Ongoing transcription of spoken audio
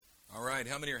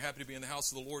right. How many are happy to be in the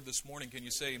house of the Lord this morning? Can you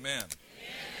say amen? Amen.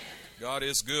 God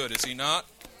is good, is He not?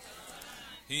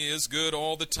 He is good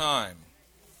all the time.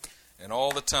 And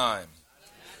all the time.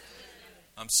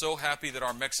 I'm so happy that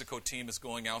our Mexico team is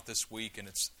going out this week, and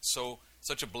it's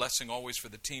such a blessing always for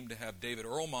the team to have David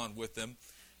Earlman with them,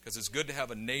 because it's good to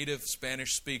have a native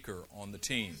Spanish speaker on the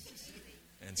team.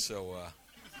 And so,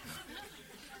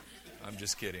 I'm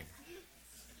just kidding.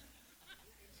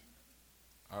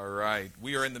 All right.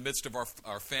 We are in the midst of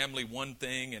our family one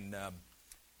thing, and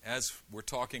as we're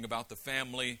talking about the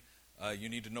family, you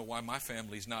need to know why my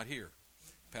family's not here.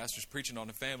 Pastor's preaching on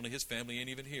the family. His family ain't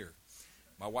even here.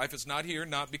 My wife is not here,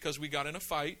 not because we got in a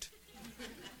fight,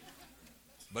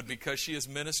 but because she is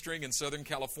ministering in Southern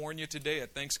California today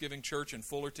at Thanksgiving Church in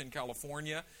Fullerton,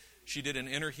 California. She did an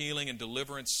inner healing and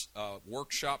deliverance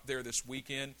workshop there this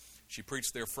weekend. She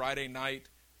preached there Friday night,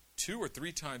 2 or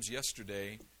 3 times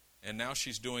yesterday, and now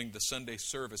she's doing the Sunday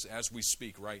service as we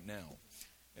speak right now.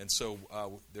 And so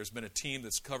there's been a team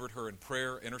that's covered her in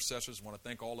prayer. Intercessors, want to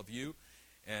thank all of you.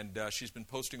 And she's been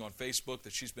posting on Facebook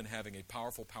that she's been having a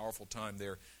powerful, powerful time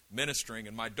there ministering.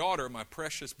 And my daughter, my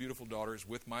precious, beautiful daughter, is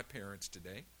with my parents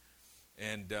today.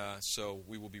 And so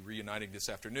we will be reuniting this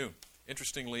afternoon.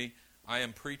 Interestingly, I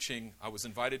was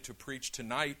invited to preach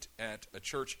tonight at a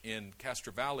church in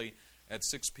Castro Valley at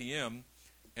 6 p.m.,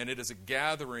 and it is a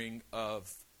gathering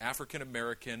of African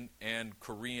American and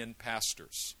Korean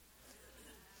pastors.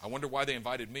 I wonder why they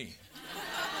invited me.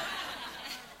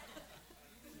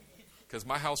 Because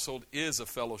my household is a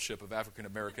fellowship of African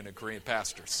American and Korean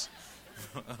pastors.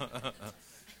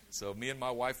 So me and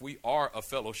my wife, we are a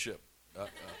fellowship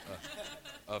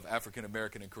of African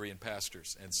American and Korean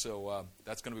pastors. And so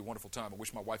that's going to be a wonderful time. I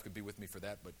wish my wife could be with me for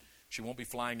that, but she won't be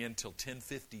flying in till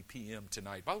 10:50 p.m.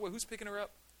 tonight. By the way, who's picking her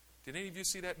up? Did any of you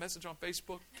see that message on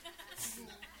Facebook?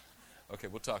 Okay,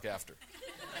 we'll talk after.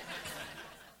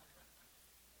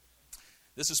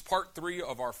 This is part 3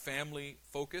 of our family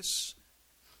focus.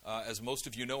 As most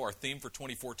of you know, our theme for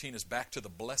 2014 is Back to the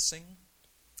Blessing.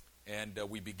 And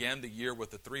we began the year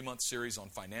with a 3-month series on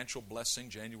financial blessing,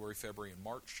 January, February, and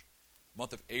March.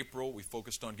 Month of April, we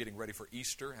focused on getting ready for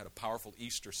Easter, had a powerful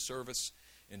Easter service,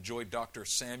 enjoyed Dr.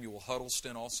 Samuel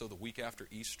Huddleston also the week after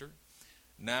Easter.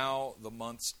 Now, the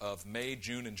months of May,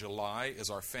 June, and July is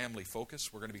our family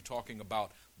focus. We're going to be talking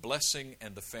about blessing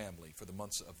and the family for the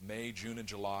months of May, June, and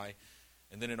July.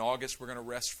 And then in August, we're going to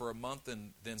rest for a month.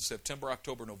 And then September,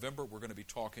 October, November, we're going to be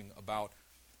talking about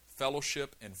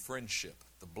fellowship and friendship,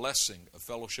 the blessing of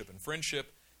fellowship and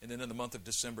friendship. And then in the month of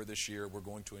December this year, we're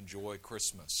going to enjoy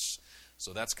Christmas.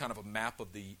 So that's kind of a map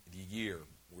of the year.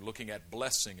 We're looking at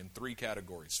blessing in 3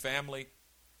 categories. Family,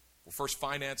 well, first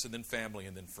finance, and then family,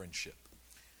 and then friendship.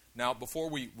 Now, before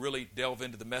we really delve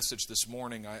into the message this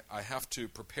morning, I have to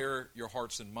prepare your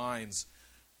hearts and minds,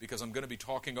 because I'm going to be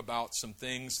talking about some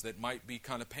things that might be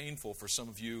kind of painful for some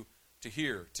of you to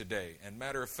hear today. And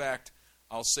matter of fact,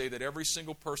 I'll say that every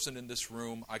single person in this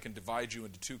room, I can divide you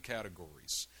into 2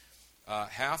 categories.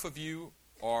 Half of you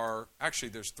are, actually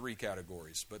there's 3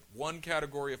 categories, but one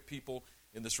category of people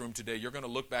in this room today, you're going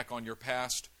to look back on your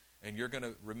past and you're going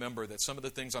to remember that some of the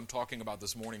things I'm talking about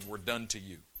this morning were done to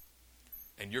you.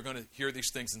 And you're going to hear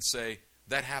these things and say,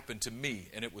 that happened to me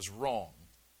and it was wrong.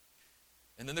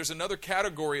 And then there's another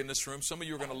category in this room. Some of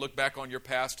you are going to look back on your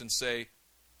past and say,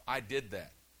 I did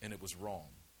that and it was wrong.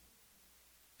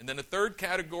 And then a third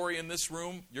category in this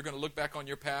room, you're going to look back on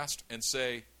your past and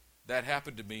say, that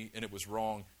happened to me and it was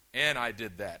wrong, and I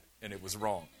did that and it was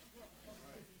wrong.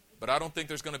 But I don't think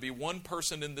there's going to be one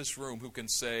person in this room who can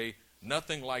say,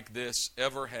 nothing like this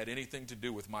ever had anything to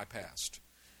do with my past,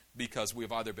 because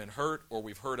we've either been hurt or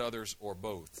we've hurt others or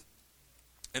both.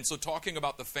 And so talking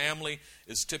about the family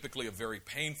is typically a very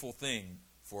painful thing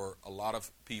for a lot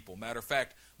of people. Matter of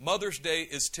fact, Mother's Day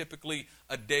is typically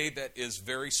a day that is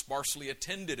very sparsely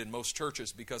attended in most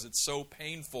churches because it's so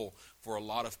painful for a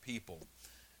lot of people.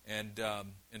 And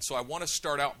so I want to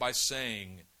start out by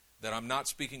saying that I'm not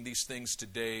speaking these things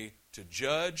today to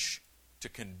judge, to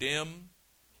condemn,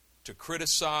 to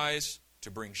criticize, to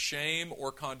bring shame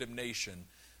or condemnation,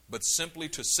 but simply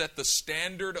to set the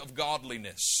standard of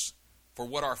godliness for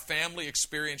what our family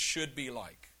experience should be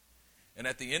like. And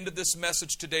at the end of this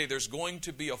message today, there's going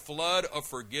to be a flood of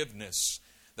forgiveness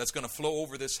that's going to flow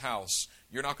over this house.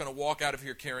 You're not going to walk out of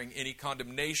here carrying any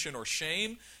condemnation or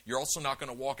shame. You're also not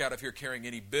going to walk out of here carrying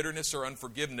any bitterness or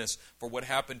unforgiveness for what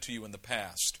happened to you in the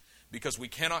past. Because we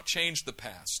cannot change the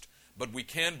past, but we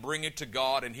can bring it to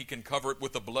God, and He can cover it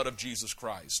with the blood of Jesus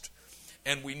Christ.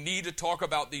 And we need to talk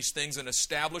about these things and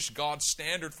establish God's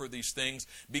standard for these things,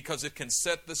 because it can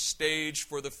set the stage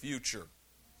for the future.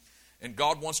 And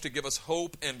God wants to give us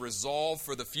hope and resolve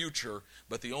for the future,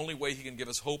 but the only way He can give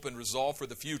us hope and resolve for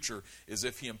the future is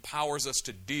if He empowers us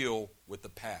to deal with the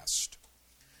past.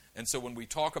 And so when we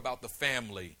talk about the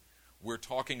family, we're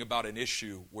talking about an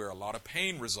issue where a lot of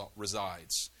pain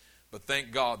resides. But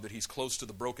thank God that He's close to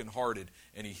the brokenhearted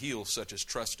and He heals such as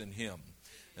trust in Him.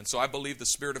 And so I believe the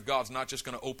Spirit of God's not just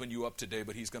going to open you up today,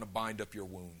 but He's going to bind up your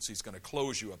wounds. He's going to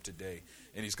close you up today,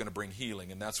 and He's going to bring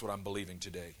healing. And that's what I'm believing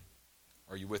today.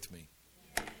 Are you with me?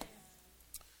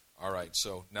 All right,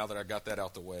 so now that I got that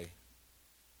out the way,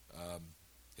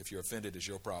 if you're offended, it's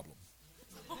your problem.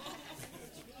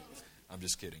 I'm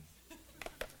just kidding.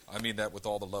 I mean that with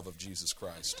all the love of Jesus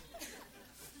Christ.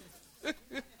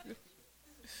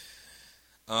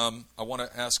 I want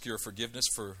to ask your forgiveness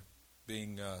for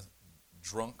being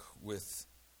drunk with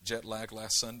jet lag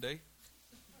last Sunday.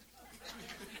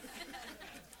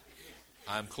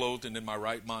 I'm clothed and in my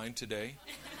right mind today.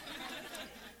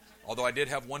 Although I did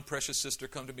have one precious sister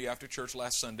come to me after church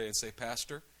last Sunday and say,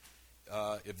 Pastor,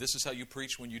 if this is how you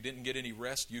preach when you didn't get any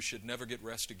rest, you should never get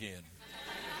rest again.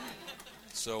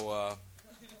 So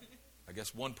I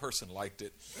guess one person liked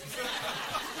it.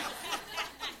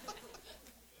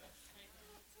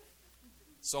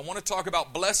 So I want to talk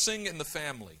about blessing in the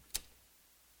family.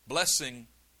 Blessing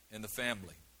in the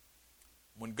family.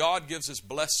 When God gives His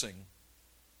blessing,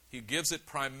 He gives it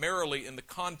primarily in the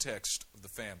context of the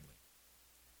family.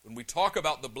 When we talk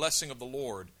about the blessing of the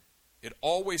Lord, it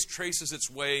always traces its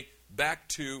way back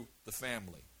to the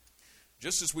family.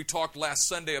 Just as we talked last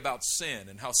Sunday about sin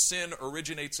and how sin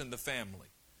originates in the family,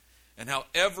 and how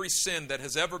every sin that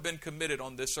has ever been committed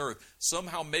on this earth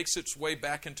somehow makes its way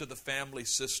back into the family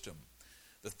system.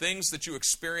 The things that you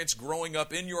experience growing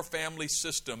up in your family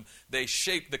system, they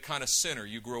shape the kind of sinner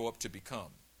you grow up to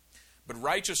become. But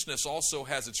righteousness also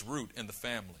has its root in the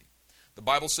family. The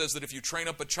Bible says that if you train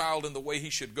up a child in the way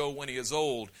he should go when he is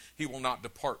old, he will not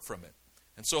depart from it.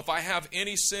 And so if I have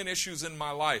any sin issues in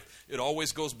my life, it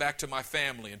always goes back to my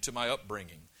family and to my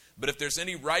upbringing. But if there's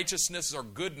any righteousness or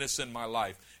goodness in my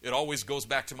life, it always goes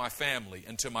back to my family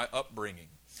and to my upbringing.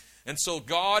 And so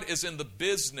God is in the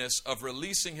business of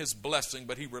releasing His blessing,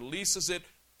 but He releases it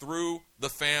through the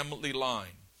family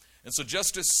line. And so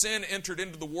just as sin entered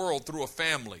into the world through a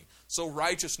family, so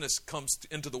righteousness comes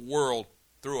into the world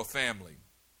through a family.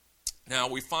 Now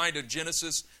we find in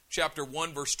Genesis chapter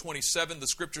 1 verse 27, the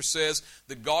scripture says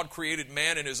that God created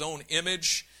man in His own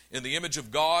image. In the image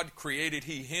of God created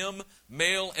He him,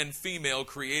 male and female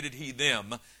created He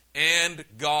them, and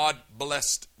God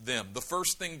blessed them. The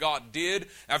first thing God did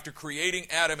after creating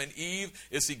Adam and Eve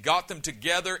is He got them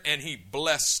together and He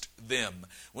blessed them.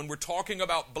 When we're talking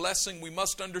about blessing, we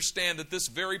must understand that this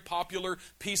very popular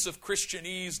piece of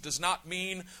Christianese does not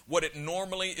mean what it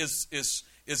normally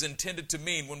is intended to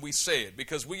mean when we say it,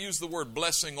 because we use the word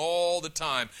blessing all the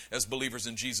time as believers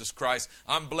in Jesus Christ.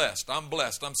 I'm blessed. I'm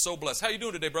blessed. I'm so blessed. How you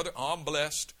doing today, brother? Oh, I'm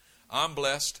blessed. I'm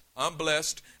blessed. I'm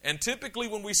blessed. And typically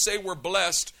when we say we're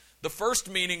blessed, the first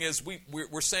meaning is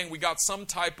we're saying we got some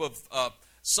type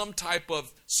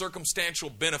of circumstantial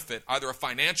benefit, either a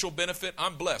financial benefit.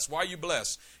 I'm blessed. Why are you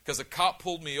blessed? Because a cop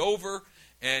pulled me over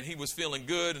and he was feeling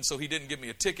good, and so he didn't give me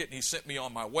a ticket and he sent me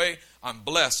on my way. I'm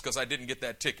blessed because I didn't get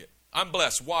that ticket. I'm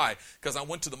blessed. Why? Because I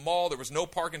went to the mall. There was no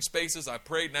parking spaces. I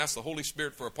prayed and asked the Holy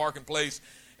Spirit for a parking place,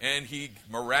 and He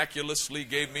miraculously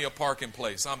gave me a parking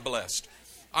place. I'm blessed.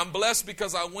 I'm blessed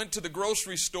because I went to the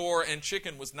grocery store and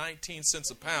chicken was 19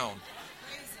 cents a pound.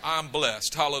 I'm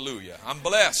blessed. Hallelujah. I'm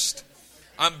blessed.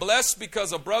 I'm blessed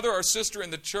because a brother or sister in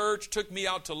the church took me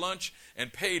out to lunch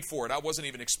and paid for it. I wasn't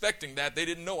even expecting that. They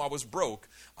didn't know I was broke.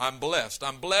 I'm blessed.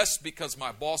 I'm blessed because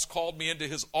my boss called me into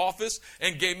his office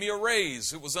and gave me a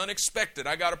raise. It was unexpected.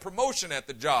 I got a promotion at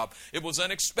the job. It was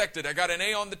unexpected. I got an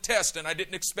A on the test and I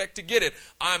didn't expect to get it.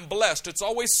 I'm blessed. It's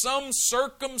always some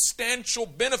circumstantial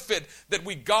benefit that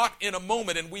we got in a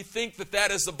moment, and we think that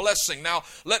that is a blessing. Now,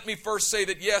 let me first say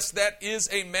that yes, that is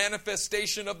a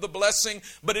manifestation of the blessing,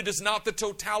 but it is not the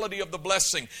totality of the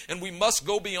blessing. And we must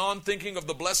go beyond thinking of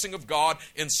the blessing of God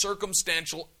in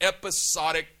circumstantial,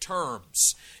 episodic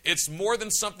terms. It's more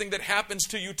than something that happens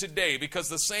to you today, because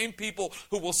the same people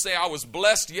who will say, I was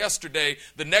blessed yesterday,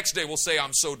 the next day will say,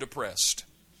 I'm so depressed.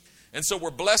 And so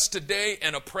we're blessed today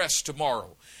and oppressed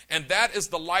tomorrow. And that is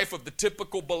the life of the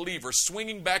typical believer,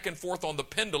 swinging back and forth on the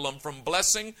pendulum from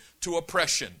blessing to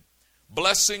oppression.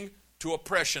 Blessing to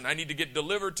oppression. I need to get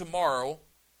delivered tomorrow,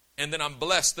 and then I'm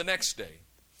blessed the next day.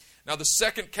 Now, the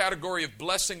second category of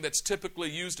blessing that's typically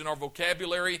used in our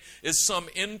vocabulary is some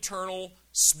internal,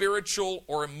 spiritual,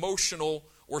 or emotional,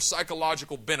 or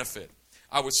psychological benefit.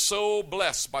 I was so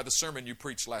blessed by the sermon you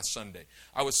preached last Sunday.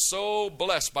 I was so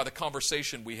blessed by the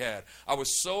conversation we had. I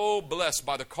was so blessed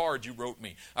by the card you wrote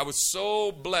me. I was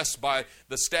so blessed by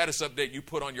the status update you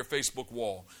put on your Facebook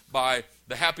wall, by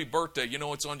the happy birthday. You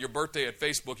know, it's on your birthday at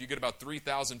Facebook. You get about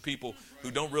 3,000 people who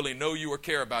don't really know you or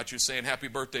care about you saying happy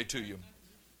birthday to you.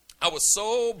 I was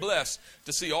so blessed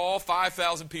to see all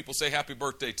 5,000 people say happy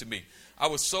birthday to me. I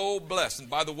was so blessed. And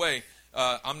by the way,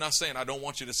 I'm not saying I don't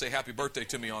want you to say happy birthday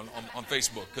to me on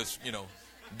Facebook, because, you know,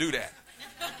 do that.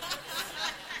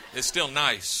 It's still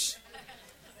nice.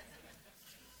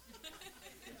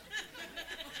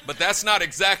 But that's not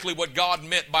exactly what God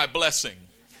meant by blessing.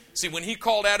 See, when he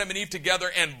called Adam and Eve together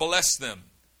and blessed them,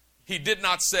 he did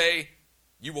not say,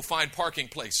 you will find parking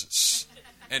places,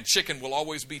 and chicken will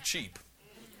always be cheap,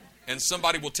 and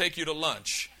somebody will take you to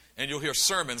lunch, and you'll hear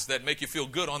sermons that make you feel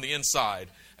good on the inside,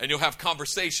 and you'll have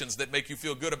conversations that make you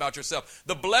feel good about yourself.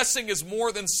 The blessing is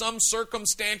more than some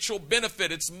circumstantial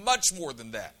benefit. It's much more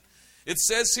than that. It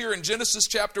says here in Genesis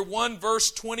chapter 1, verse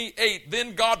 28,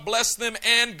 then God blessed them,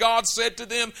 and God said to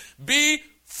them, be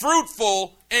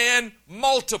fruitful and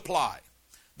multiply.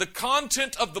 The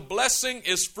content of the blessing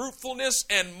is fruitfulness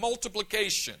and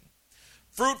multiplication.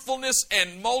 Fruitfulness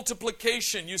and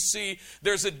multiplication. You see,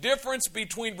 there's a difference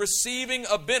between receiving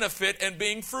a benefit and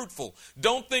being fruitful.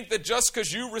 Don't think that just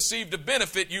because you received a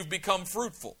benefit, you've become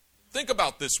fruitful. Think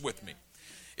about this with me.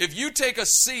 If you take a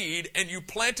seed and you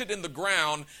plant it in the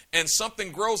ground and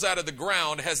something grows out of the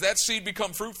ground, has that seed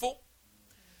become fruitful?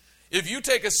 If you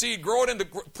take a seed,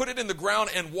 put it in the ground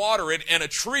and water it, and a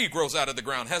tree grows out of the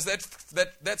ground, has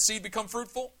that seed become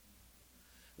fruitful?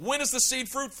 When is the seed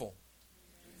fruitful?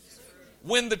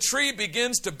 When the tree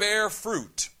begins to bear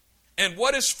fruit. And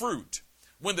what is fruit?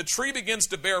 When the tree begins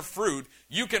to bear fruit,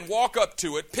 you can walk up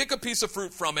to it, pick a piece of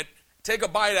fruit from it, take a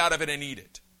bite out of it, and eat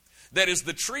it. That is,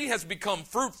 the tree has become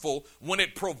fruitful when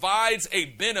it provides a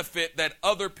benefit that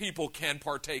other people can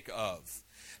partake of.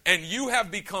 And you have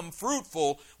become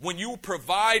fruitful when you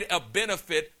provide a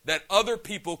benefit that other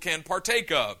people can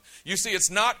partake of. You see, it's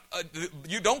not,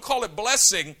 you don't call it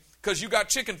blessing because you got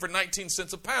chicken for 19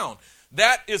 cents a pound.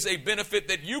 That is a benefit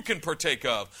that you can partake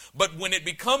of. But when it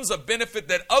becomes a benefit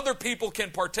that other people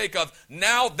can partake of,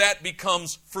 now that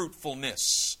becomes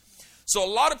fruitfulness. So a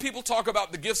lot of people talk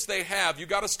about the gifts they have. You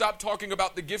got to stop talking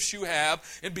about the gifts you have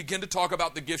and begin to talk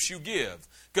about the gifts you give.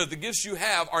 Because the gifts you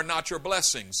have are not your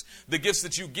blessings. The gifts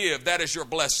that you give, that is your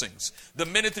blessings. The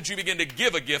minute that you begin to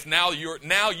give a gift, now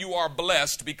you are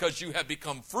blessed because you have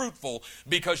become fruitful,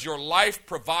 because your life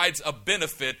provides a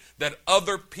benefit that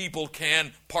other people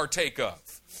can partake of.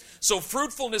 So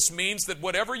fruitfulness means that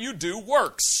whatever you do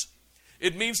works.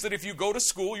 It means that if you go to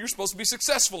school, you're supposed to be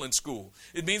successful in school.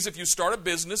 It means if you start a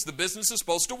business, the business is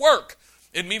supposed to work.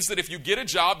 It means that if you get a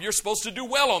job, you're supposed to do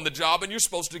well on the job and you're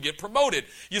supposed to get promoted.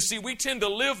 You see, we tend to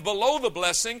live below the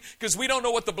blessing because we don't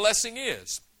know what the blessing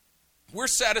is. We're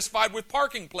satisfied with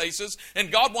parking places,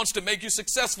 and God wants to make you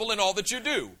successful in all that you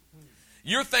do.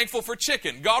 You're thankful for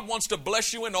chicken. God wants to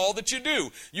bless you in all that you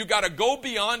do. You got to go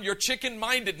beyond your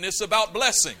chicken-mindedness about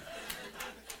blessing.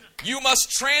 You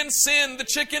must transcend the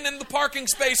chicken in the parking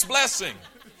space blessing.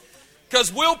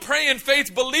 Because we'll pray in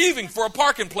faith believing for a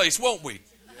parking place, won't we?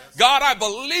 God, I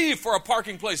believe for a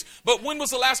parking place. But when was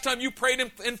the last time you prayed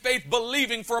in faith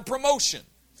believing for a promotion?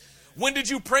 When did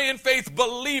you pray in faith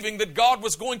believing that God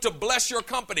was going to bless your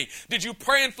company? Did you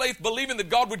pray in faith believing that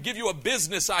God would give you a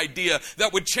business idea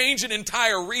that would change an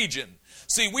entire region?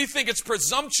 See, we think it's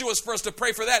presumptuous for us to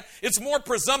pray for that. It's more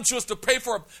presumptuous to pray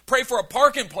for a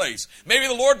parking place. Maybe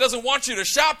the Lord doesn't want you to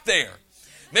shop there.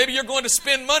 Maybe you're going to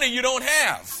spend money you don't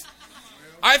have.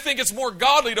 I think it's more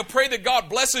godly to pray that God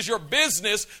blesses your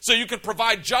business so you can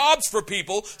provide jobs for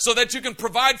people, so that you can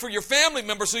provide for your family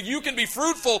members, so you can be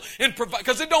fruitful in provide.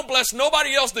 Because it don't bless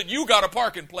nobody else that you got a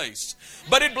parking place,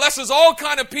 but it blesses all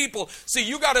kind of people. See,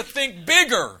 you got to think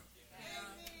bigger,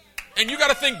 and you got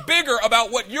to think bigger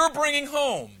about what you're bringing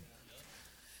home.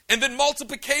 And then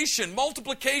multiplication.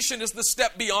 Multiplication is the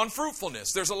step beyond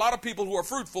fruitfulness. There's a lot of people who are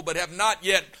fruitful but have not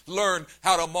yet learned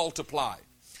how to multiply.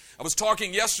 I was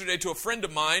talking yesterday to a friend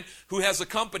of mine who has a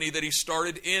company that he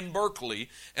started in Berkeley.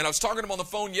 And I was talking to him on the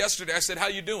phone yesterday. I said, how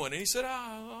you doing? And he said,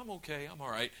 I'm okay. I'm all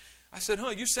right. I said,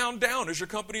 you sound down. Is your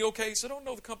company okay? He said, oh,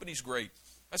 no, the company's great.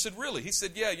 I said, really? He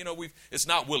said, yeah, it's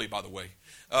not Willie, by the way.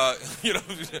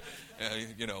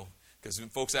 Because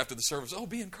folks after the service,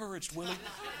 be encouraged, Willie.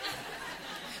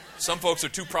 Some folks are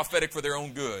too prophetic for their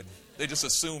own good. They just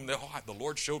assume that, the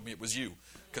Lord showed me it was you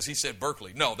because he said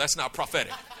Berkeley. No, that's not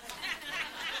prophetic.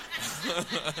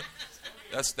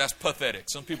 That's pathetic.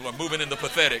 Some people are moving in the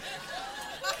pathetic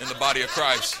in the body of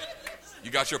Christ. You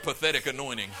got your pathetic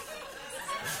anointing.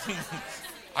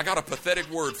 I got a pathetic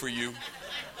word for you.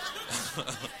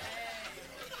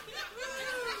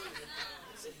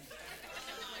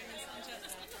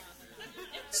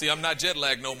 See, I'm not jet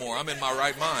lagged no more. I'm in my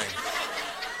right mind.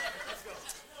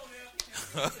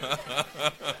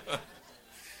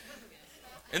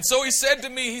 And so he said to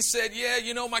me, he said, yeah,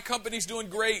 my company's doing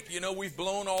great. We've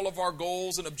blown all of our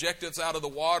goals and objectives out of the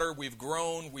water. We've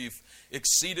grown. We've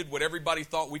exceeded what everybody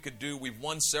thought we could do. We've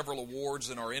won several awards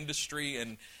in our industry,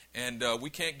 and we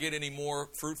can't get any more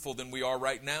fruitful than we are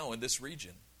right now in this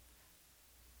region.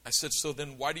 I said, so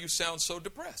then why do you sound so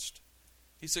depressed?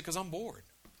 He said, because I'm bored.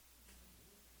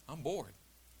 I'm bored.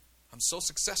 I'm so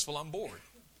successful, I'm bored.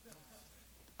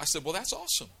 I said, well, that's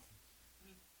awesome.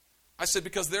 I said,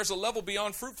 because there's a level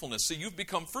beyond fruitfulness. See, you've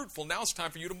become fruitful. Now it's time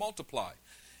for you to multiply.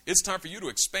 It's time for you to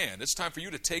expand. It's time for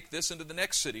you to take this into the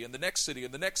next city and the next city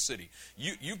and the next city.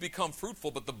 You've become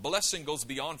fruitful, but the blessing goes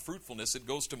beyond fruitfulness. It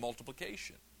goes to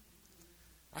multiplication.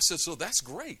 I said, so that's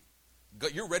great.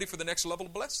 You're ready for the next level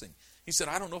of blessing. He said,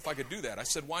 I don't know if I could do that. I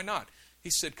said, why not?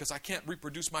 He said, because I can't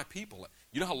reproduce my people.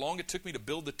 You know how long it took me to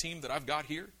build the team that I've got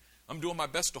here? I'm doing my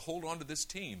best to hold on to this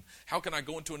team. How can I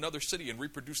go into another city and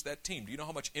reproduce that team? Do you know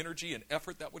how much energy and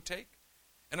effort that would take?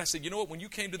 And I said, you know what? When you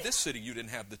came to this city, you didn't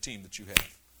have the team that you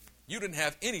have. You didn't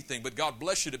have anything, but God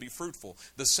bless you to be fruitful.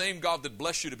 The same God that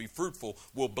blessed you to be fruitful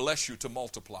will bless you to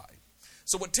multiply.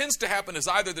 So what tends to happen is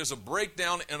either there's a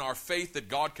breakdown in our faith that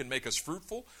God can make us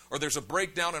fruitful, or there's a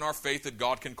breakdown in our faith that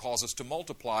God can cause us to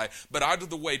multiply. But either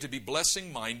the way, to be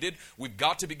blessing-minded, we've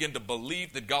got to begin to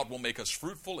believe that God will make us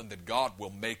fruitful and that God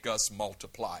will make us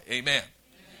multiply. Amen.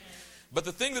 But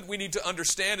the thing that we need to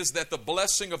understand is that the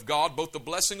blessing of God, both the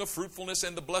blessing of fruitfulness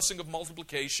and the blessing of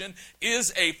multiplication,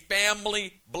 is a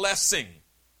family blessing.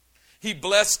 He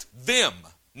blessed them,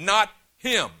 not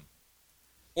him,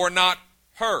 or not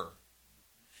her.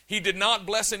 He did not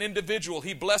bless an individual.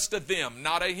 He blessed a them,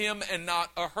 not a him and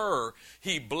not a her.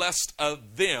 He blessed a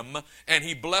them, and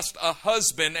he blessed a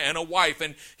husband and a wife.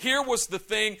 And here was the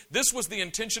thing, this was the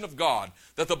intention of God,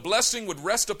 that the blessing would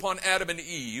rest upon Adam and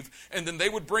Eve, and then they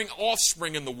would bring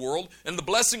offspring in the world, and the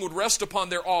blessing would rest upon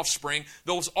their offspring.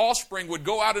 Those offspring would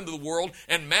go out into the world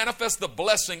and manifest the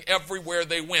blessing everywhere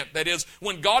they went. That is,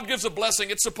 when God gives a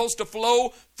blessing, it's supposed to flow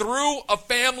through a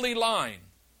family line.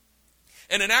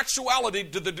 And in actuality,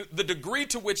 the degree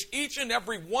to which each and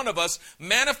every one of us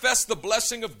manifests the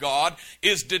blessing of God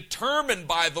is determined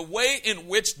by the way in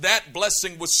which that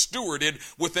blessing was stewarded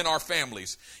within our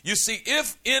families. You see,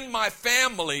 if in my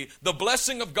family the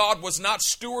blessing of God was not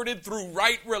stewarded through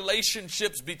right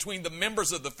relationships between the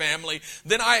members of the family,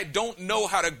 then I don't know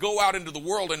how to go out into the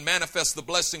world and manifest the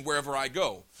blessing wherever I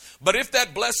go. But if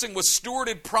that blessing was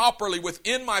stewarded properly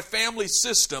within my family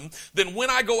system, then when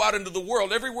I go out into the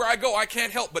world, everywhere I go, I can't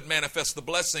help but manifest the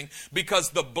blessing, because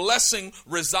the blessing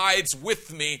resides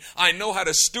with me. I know how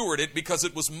to steward it because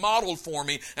it was modeled for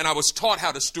me, and I was taught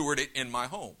how to steward it in my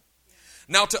home.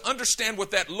 Now, to understand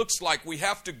what that looks like, we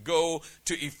have to go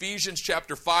to Ephesians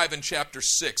chapter 5 and chapter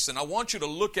 6. And I want you to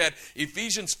look at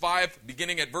Ephesians 5,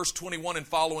 beginning at verse 21 and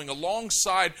following,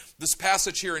 alongside this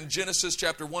passage here in Genesis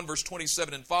chapter 1, verse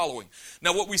 27 and following.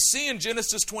 Now, what we see in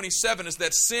Genesis 27 is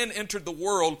that sin entered the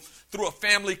world through a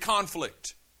family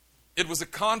conflict. It was a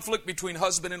conflict between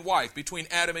husband and wife, between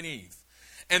Adam and Eve.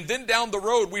 And then down the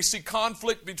road, we see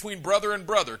conflict between brother and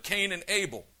brother, Cain and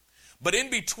Abel. But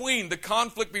in between the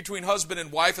conflict between husband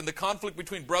and wife and the conflict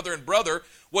between brother and brother,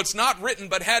 what's not written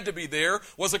but had to be there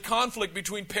was a conflict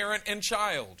between parent and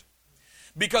child.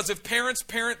 Because if parents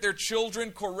parent their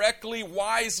children correctly,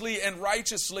 wisely, and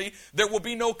righteously, there will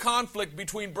be no conflict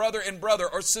between brother and brother,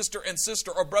 or sister and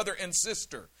sister, or brother and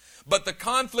sister. But the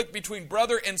conflict between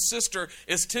brother and sister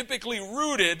is typically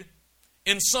rooted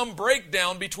in some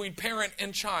breakdown between parent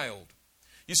and child.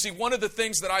 You see, one of the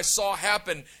things that I saw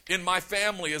happen in my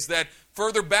family is that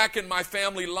further back in my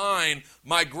family line,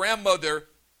 my grandmother,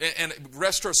 and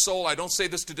rest her soul, I don't say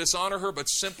this to dishonor her, but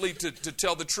simply to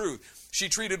tell the truth. She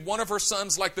treated one of her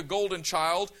sons like the golden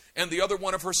child and the other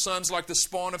one of her sons like the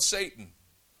spawn of Satan.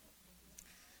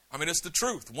 I mean, it's the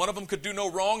truth. One of them could do no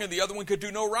wrong and the other one could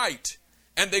do no right.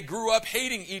 And they grew up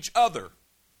hating each other,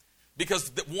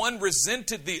 because one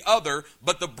resented the other,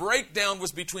 but the breakdown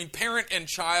was between parent and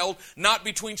child, not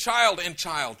between child and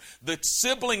child. The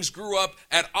siblings grew up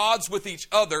at odds with each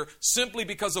other simply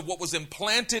because of what was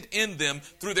implanted in them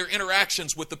through their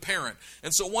interactions with the parent.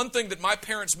 And so one thing that my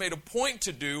parents made a point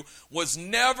to do was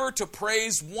never to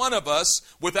praise one of us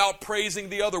without praising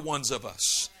the other ones of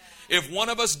us. If one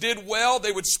of us did well,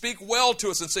 they would speak well to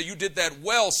us and say, "You did that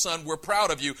well, son, we're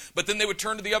proud of you." But then they would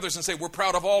turn to the others and say, "We're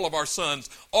proud of all of our sons.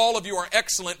 All of you are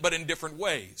excellent, but in different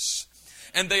ways."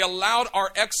 and they allowed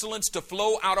our excellence to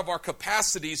flow out of our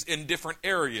capacities in different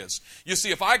areas. You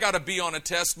see, if I got a B on a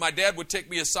test, my dad would take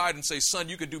me aside and say, son,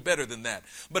 you could do better than that.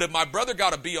 But if my brother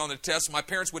got a B on the test, my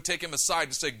parents would take him aside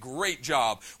and say, great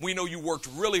job. We know you worked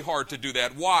really hard to do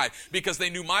that. Why? Because they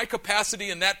knew my capacity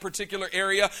in that particular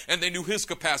area, and they knew his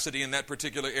capacity in that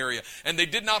particular area. And they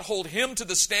did not hold him to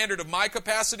the standard of my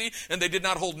capacity, and they did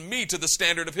not hold me to the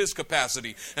standard of his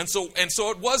capacity. And so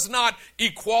it was not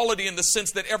equality in the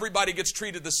sense that everybody gets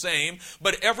treated the same,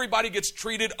 but everybody gets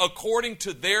treated according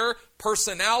to their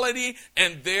personality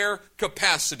and their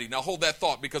capacity. Now hold that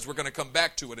thought, because we're going to come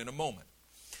back to it in a moment.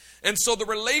 And so the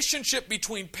relationship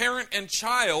between parent and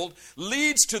child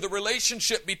leads to the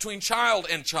relationship between child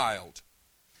and child.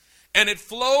 And it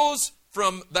flows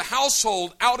from the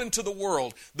household out into the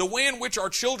world. The way in which our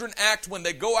children act when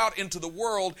they go out into the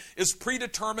world is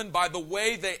predetermined by the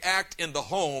way they act in the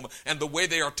home and the way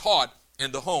they are taught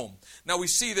in the home. Now we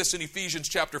see this in Ephesians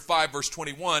chapter 5 verse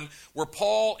 21, where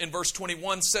Paul in verse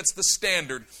 21 sets the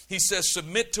standard. He says,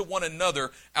 submit to one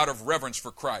another out of reverence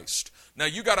for Christ. Now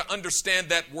you got to understand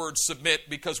that word submit,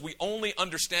 because we only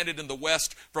understand it in the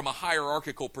West from a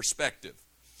hierarchical perspective.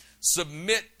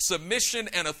 Submission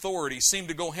and authority seem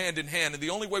to go hand in hand, and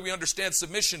the only way we understand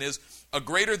submission is a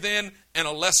greater than and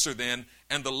a lesser than,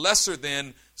 and the lesser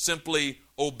than simply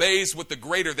obeys what the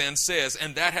greater than says,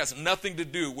 and that has nothing to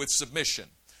do with submission.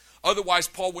 Otherwise,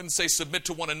 Paul wouldn't say submit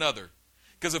to one another.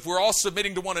 Because if we're all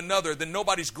submitting to one another, then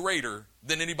nobody's greater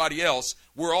than anybody else.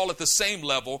 We're all at the same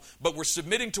level, but we're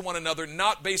submitting to one another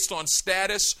not based on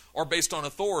status or based on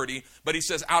authority, but he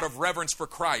says out of reverence for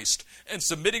Christ. And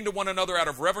submitting to one another out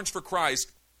of reverence for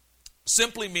Christ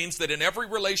simply means that in every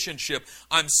relationship,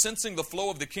 I'm sensing the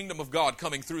flow of the kingdom of God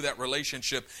coming through that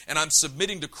relationship, and I'm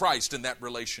submitting to Christ in that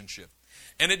relationship.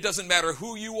 And it doesn't matter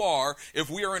who you are, if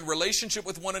we are in relationship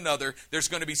with one another, there's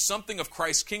going to be something of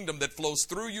Christ's kingdom that flows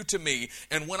through you to me,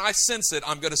 and when I sense it,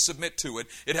 I'm going to submit to it.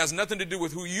 It has nothing to do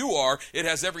with who you are, it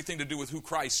has everything to do with who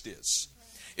Christ is.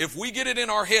 If we get it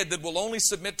in our head that we'll only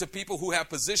submit to people who have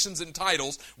positions and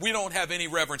titles, we don't have any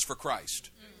reverence for Christ.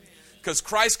 Because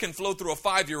Christ can flow through a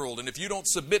 5-year-old, and if you don't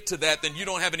submit to that, then you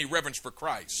don't have any reverence for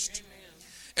Christ.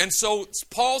 And so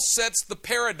Paul sets the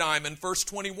paradigm in verse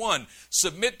 21.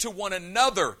 Submit to one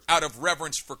another out of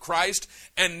reverence for Christ.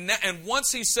 And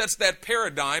once he sets that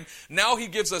paradigm, now he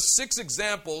gives us 6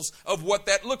 examples of what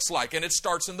that looks like. And it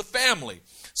starts in the family.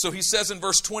 So he says in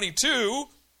verse 22,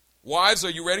 wives,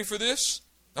 are you ready for this?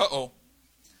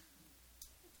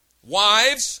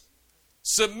 Wives,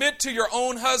 submit to your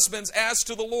own husbands as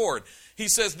to the Lord. He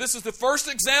says, this is the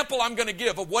first example I'm going to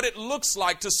give of what it looks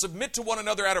like to submit to one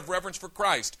another out of reverence for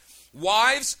Christ.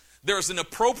 Wives, there's an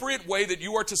appropriate way that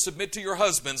you are to submit to your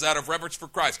husbands out of reverence for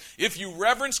Christ. If you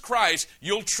reverence Christ,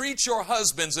 you'll treat your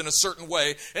husbands in a certain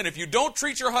way. And if you don't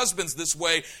treat your husbands this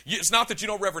way, it's not that you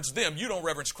don't reverence them, you don't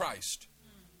reverence Christ.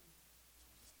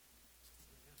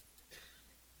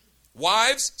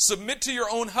 Wives, submit to your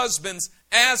own husbands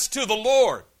as to the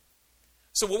Lord.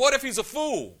 So, well, what if he's a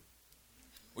fool?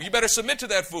 Well, you better submit to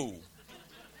that fool.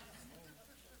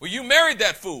 Well, you married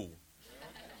that fool.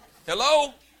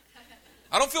 Hello?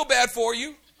 I don't feel bad for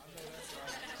you.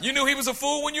 You knew he was a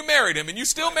fool when you married him, and you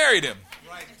still married him.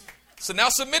 So now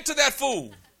submit to that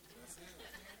fool.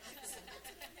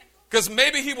 Because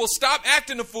maybe he will stop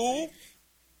acting a fool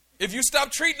if you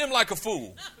stop treating him like a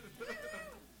fool.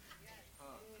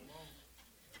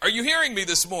 Are you hearing me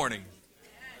this morning?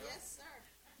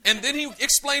 And then he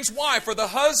explains why. For the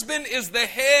husband is the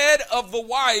head of the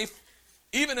wife,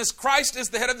 even as Christ is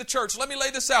the head of the church. Let me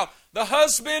lay this out. The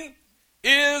husband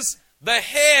is the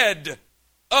head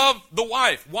of the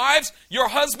wife. Wives, your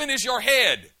husband is your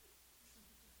head.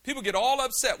 People get all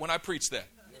upset when I preach that.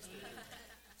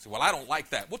 Say, well, I don't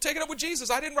like that. Well, take it up with Jesus.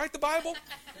 I didn't write the Bible.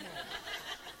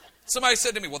 Somebody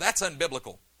said to me, well, that's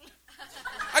unbiblical.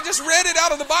 I just read it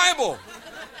out of the Bible.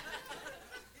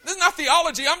 This is not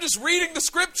theology. I'm just reading the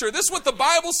scripture. This is what the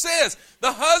Bible says.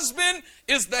 The husband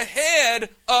is the head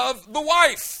of the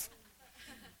wife.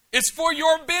 It's for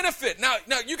your benefit. Now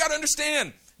you got to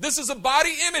understand, this is a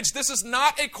body image. This is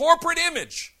not a corporate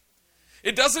image.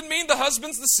 It doesn't mean the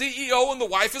husband's the CEO and the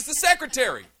wife is the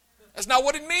secretary. That's not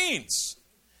what it means.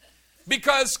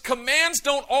 Because commands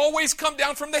don't always come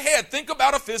down from the head. Think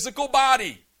about a physical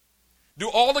body. Do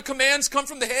all the commands come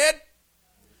from the head?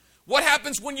 What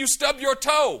happens when you stub your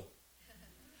toe?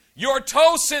 Your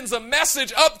toe sends a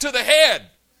message up to the head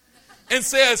and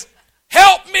says,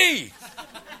 help me.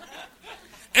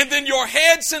 And then your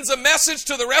head sends a message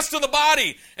to the rest of the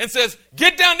body and says,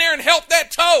 get down there and help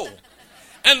that toe.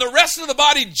 And the rest of the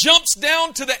body jumps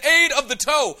down to the aid of the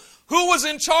toe. Who was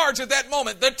in charge at that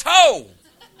moment? The toe.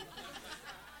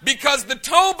 Because the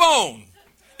toe bone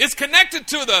is connected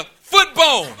to the foot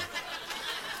bone.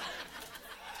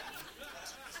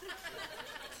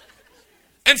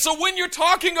 And so when you're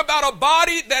talking about a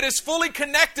body that is fully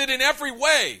connected in every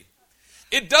way,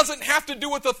 it doesn't have to do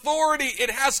with authority. It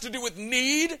has to do with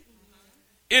need.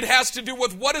 It has to do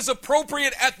with what is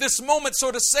appropriate at this moment.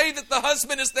 So to say that the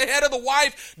husband is the head of the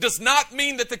wife does not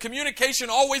mean that the communication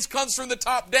always comes from the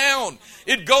top down.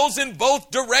 It goes in both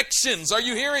directions. Are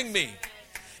you hearing me?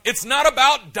 It's not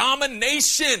about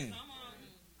domination.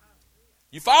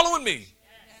 You following me?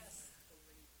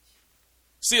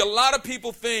 See, a lot of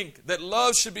people think that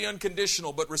love should be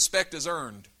unconditional, but respect is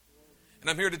earned. And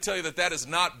I'm here to tell you that that is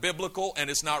not biblical and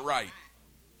it's not right.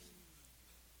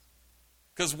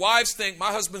 Because wives think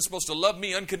my husband's supposed to love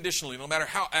me unconditionally, no matter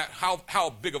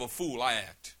how big of a fool I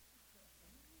act.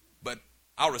 But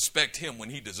I'll respect him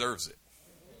when he deserves it.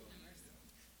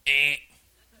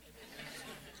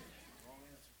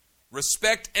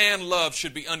 Respect and love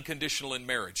should be unconditional in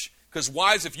marriage. Because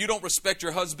wives, if you don't respect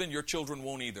your husband, your children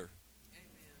won't either.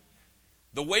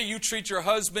 The way you treat your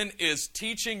husband is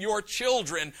teaching your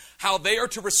children how they are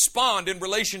to respond in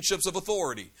relationships of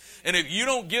authority. And if you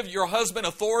don't give your husband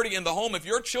authority in the home, if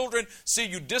your children see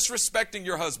you disrespecting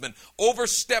your husband,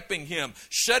 overstepping him,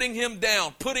 shutting him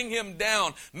down, putting him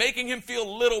down, making him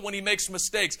feel little when he makes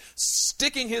mistakes,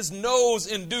 sticking his nose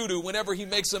in doo-doo whenever he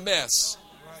makes a mess.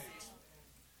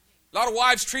 A lot of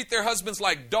wives treat their husbands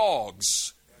like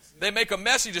dogs. They make a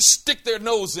mess, you just stick their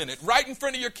nose in it right in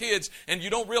front of your kids, and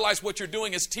you don't realize what you're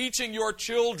doing is teaching your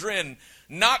children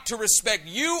not to respect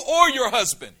you or your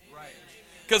husband.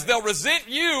 Because they'll resent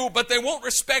you, but they won't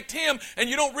respect him, and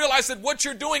you don't realize that what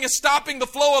you're doing is stopping the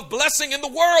flow of blessing in the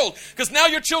world. Because now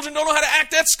your children don't know how to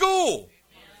act at school.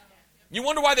 You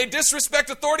wonder why they disrespect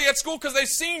authority at school? Because they've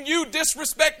seen you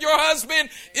disrespect your husband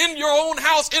in your own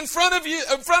house in front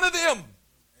of them.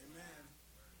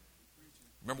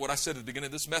 Remember what I said at the beginning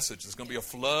of this message. There's going to be a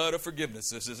flood of forgiveness.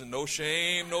 This isn't no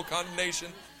shame, no condemnation.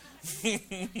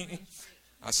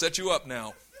 I set you up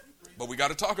now. But we got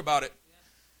to talk about it.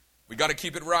 We got to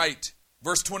keep it right.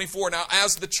 Verse 24, now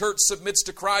as the church submits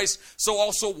to Christ, so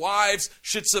also wives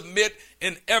should submit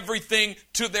in everything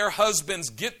to their husbands.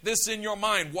 Get this in your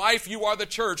mind. Wife, you are the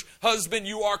church. Husband,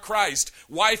 you are Christ.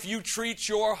 Wife, you treat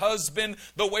your husband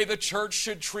the way the church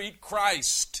should treat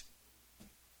Christ.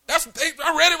 I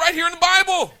read it right here in the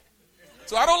Bible.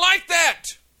 So I don't like that.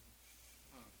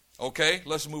 Okay,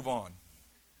 let's move on.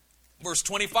 Verse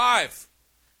 25.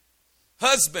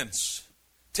 Husbands,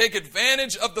 take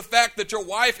advantage of the fact that your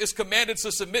wife is commanded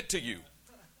to submit to you.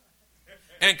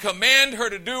 And command her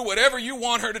to do whatever you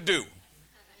want her to do.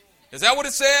 Is that what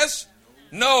it says?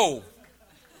 No.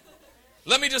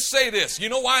 Let me just say this. You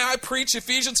know why I preach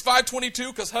Ephesians 5:22?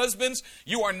 Because husbands,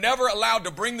 you are never allowed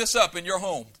to bring this up in your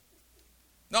home.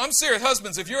 No, I'm serious.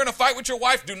 Husbands, if you're in a fight with your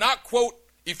wife, do not quote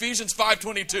Ephesians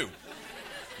 5:22.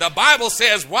 The Bible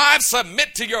says, wives,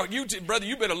 submit to your... Brother,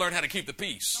 you better learn how to keep the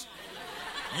peace.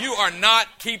 You are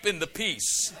not keeping the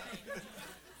peace.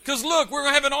 Because look, we're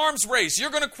going to have an arms race. You're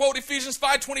going to quote Ephesians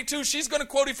 5:22. She's going to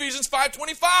quote Ephesians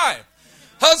 5:25.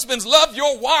 Husbands, love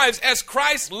your wives as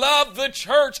Christ loved the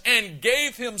church and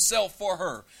gave himself for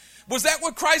her. Was that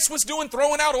what Christ was doing,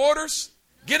 throwing out orders?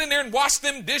 Get in there and wash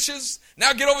them dishes.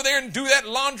 Now get over there and do that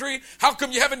laundry. How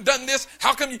come you haven't done this?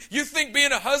 How come you think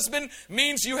being a husband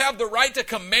means you have the right to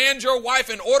command your wife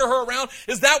and order her around?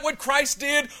 Is that what Christ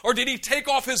did? Or did he take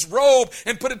off his robe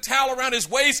and put a towel around his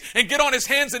waist and get on his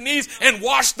hands and knees and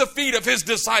wash the feet of his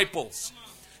disciples?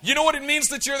 You know what it means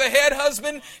that you're the head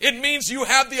husband? It means you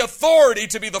have the authority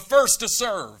to be the first to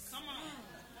serve.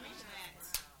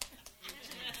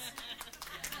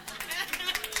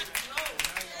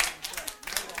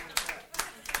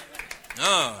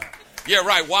 Yeah,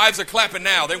 right. Wives are clapping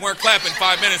now. They weren't clapping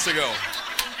 5 minutes ago.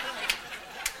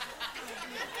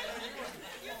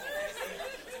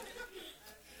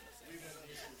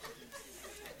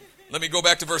 Let me go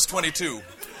back to verse 22.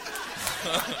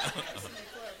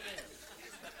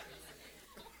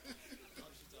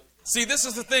 See, this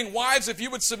is the thing. Wives, if you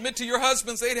would submit to your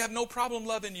husbands, they'd have no problem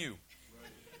loving you.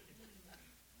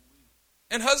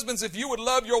 And husbands, if you would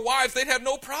love your wives, they'd have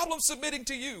no problem submitting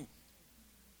to you.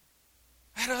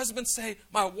 I had a husband say,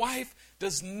 my wife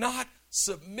does not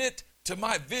submit to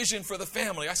my vision for the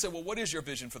family. I said, well, what is your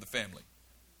vision for the family?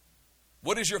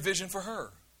 What is your vision for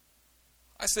her?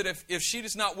 I said, if she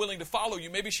is not willing to follow you,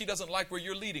 maybe she doesn't like where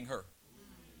you're leading her.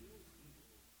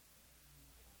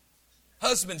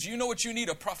 Husbands, you know what you need?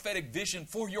 A prophetic vision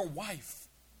for your wife.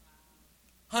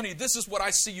 honey, this is what I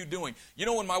see you doing. You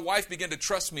know, when my wife began to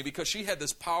trust me because she had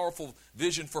this powerful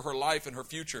vision for her life and her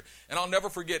future. And I'll never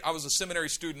forget, I was a seminary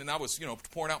student and I was,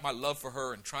 pouring out my love for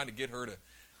her and trying to get her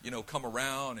to, come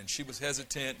around. And she was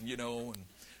hesitant, and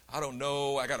I don't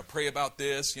know, I got to pray about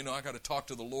this, I got to talk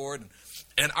to the Lord.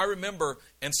 And I remember,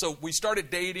 and so we started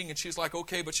dating and she's like,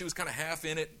 okay, but she was kind of half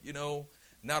in it,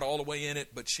 not all the way in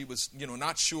it, but she was,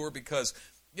 not sure because,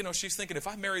 she's thinking, if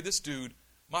I marry this dude,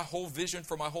 my whole vision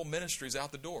for my whole ministry is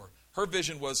out the door. Her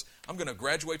vision was, I'm going to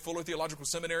graduate Fuller Theological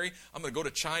Seminary. I'm going to go to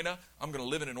China. I'm going to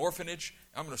live in an orphanage.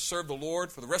 I'm going to serve the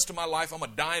Lord for the rest of my life. I'm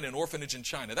going to die in an orphanage in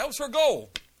China. That was her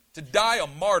goal, to die a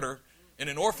martyr in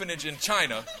an orphanage in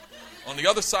China on the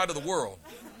other side of the world.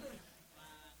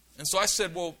 And so I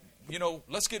said, well,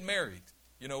 let's get married.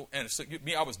 And so,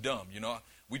 I was dumb,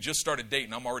 We just started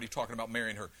dating. I'm already talking about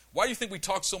marrying her. Why do you think we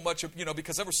talk so much,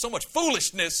 because there was so much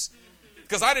foolishness.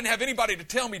 Because I didn't have anybody to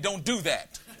tell me, don't do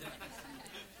that.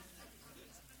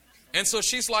 And so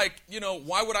she's like,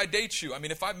 why would I date you? I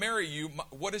mean, if I marry you,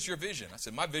 what is your vision? I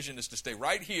said, my vision is to stay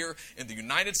right here in the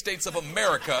United States of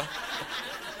America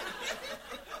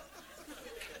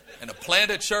and to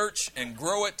plant a church and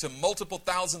grow it to multiple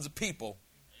thousands of people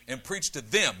and preach to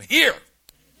them here.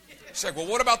 She's like, well,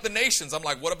 what about the nations? I'm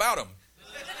like, what about them?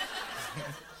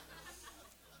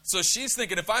 So she's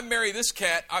thinking, if I marry this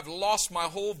cat, I've lost my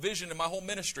whole vision and my whole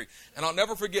ministry. And I'll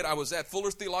never forget, I was at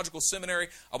Fuller Theological Seminary.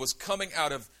 I was coming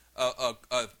out of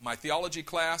my theology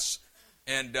class.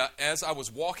 And as I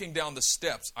was walking down the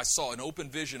steps, I saw an open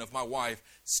vision of my wife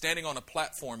standing on a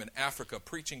platform in Africa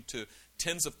preaching to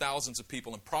tens of thousands of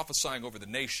people and prophesying over the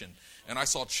nation. And I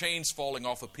saw chains falling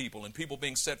off of people and people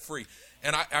being set free.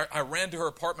 And I ran to her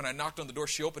apartment. I knocked on the door.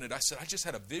 She opened it. I said, I just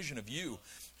had a vision of you.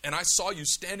 And I saw you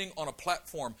standing on a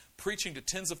platform preaching to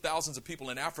tens of thousands of people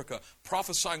in Africa,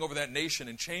 prophesying over that nation,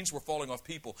 and chains were falling off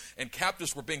people, and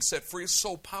captives were being set free. It's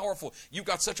so powerful. You've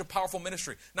got such a powerful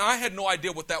ministry. Now, I had no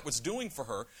idea what that was doing for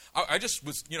her. I just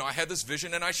was, I had this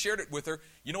vision, and I shared it with her.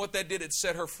 You know what that did? It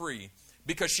set her free,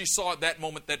 because she saw at that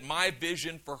moment that my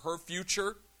vision for her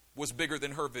future was bigger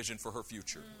than her vision for her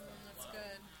future. That's good.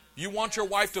 You want your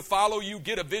wife to follow you,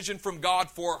 get a vision from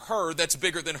God for her that's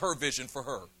bigger than her vision for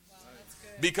her.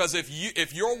 Because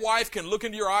if your wife can look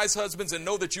into your eyes, husbands, and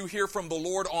know that you hear from the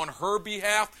Lord on her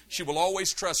behalf, she will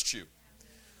always trust you.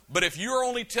 But if you're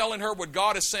only telling her what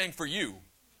God is saying for you,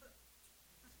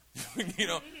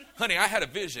 honey, I had a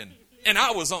vision, and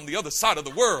I was on the other side of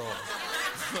the world.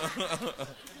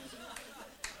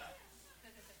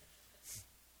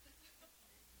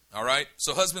 All right?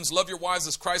 So husbands, love your wives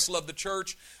as Christ loved the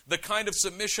church. The kind of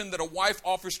submission that a wife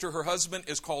offers to her husband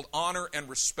is called honor and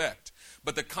respect.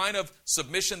 But the kind of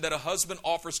submission that a husband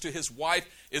offers to his wife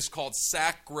is called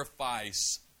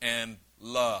sacrifice and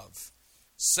love.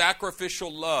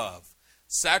 Sacrificial love.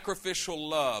 Sacrificial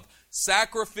love.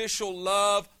 Sacrificial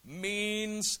love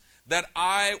means that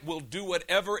I will do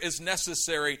whatever is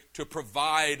necessary to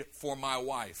provide for my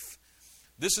wife.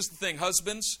 This is the thing,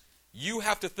 husbands. You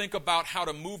have to think about how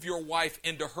to move your wife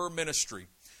into her ministry.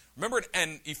 Remember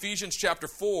in Ephesians chapter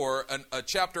 4, a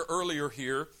chapter earlier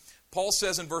here, Paul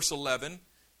says in verse 11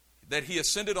 that he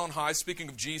ascended on high, speaking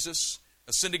of Jesus,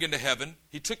 ascending into heaven.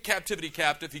 He took captivity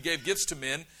captive. He gave gifts to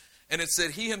men. And it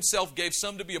said he himself gave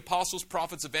some to be apostles,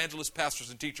 prophets, evangelists, pastors,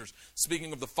 and teachers,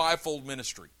 speaking of the fivefold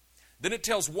ministry. Then it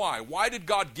tells why. Why did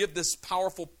God give this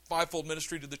powerful fivefold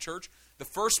ministry to the church? The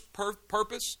first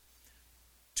purpose,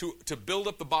 to build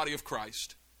up the body of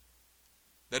Christ.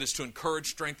 That is to encourage,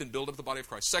 strengthen, build up the body of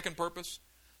Christ. Second purpose,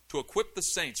 to equip the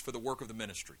saints for the work of the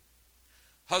ministry.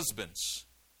 Husbands,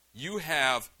 you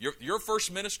have, your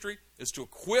first ministry is to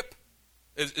equip,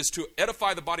 is to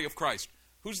edify the body of Christ.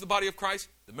 Who's the body of Christ?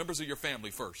 The members of your family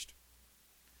first.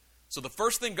 So the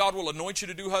first thing God will anoint you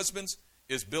to do, husbands,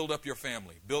 is build up your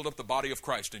family. Build up the body of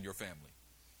Christ in your family.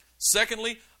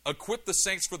 Secondly, equip the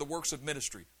saints for the works of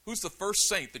ministry. Who's the first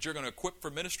saint that you're going to equip for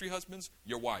ministry, husbands?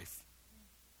 Your wife.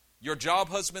 Your job,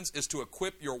 husbands, is to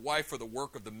equip your wife for the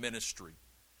work of the ministry.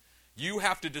 You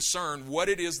have to discern what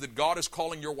it is that God is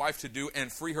calling your wife to do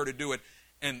and free her to do it.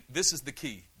 And this is the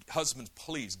key. Husbands,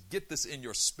 please get this in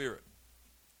your spirit.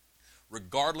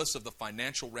 Regardless of the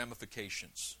financial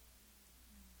ramifications.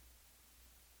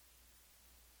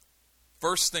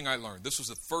 First thing I learned, this was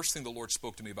the first thing the Lord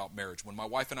spoke to me about marriage. When my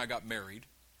wife and I got married,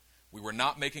 we were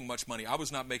not making much money. I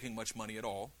was not making much money at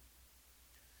all.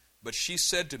 But she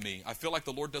said to me, I feel like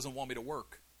the Lord doesn't want me to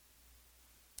work.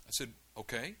 I said,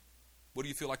 okay. What do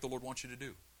you feel like the Lord wants you to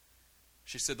do?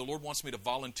 She said, the Lord wants me to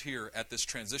volunteer at this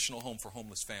transitional home for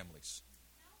homeless families.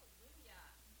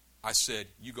 I said,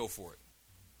 you go for it.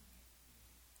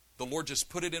 The Lord just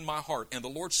put it in my heart. And the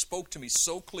Lord spoke to me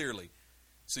so clearly.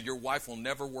 So your wife will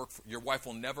never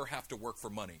have to work for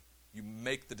money. You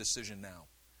make the decision now.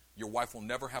 Your wife will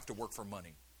never have to work for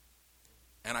money.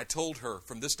 And I told her,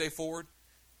 from this day forward,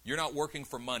 you're not working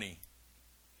for money.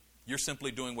 You're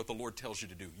simply doing what the Lord tells you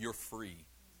to do. You're free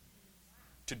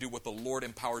to do what the Lord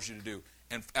empowers you to do.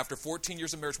 And after 14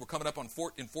 years of marriage, we're coming up on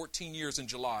 14 years in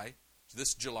July,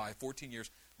 this July, 14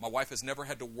 years, my wife has never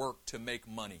had to work to make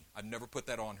money. I've never put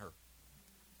that on her.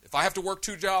 If I have to work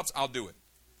 2 jobs, I'll do it.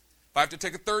 If I have to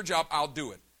take a 3rd job, I'll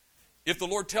do it. If the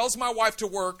Lord tells my wife to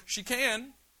work, she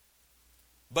can.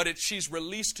 But she's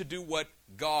released to do what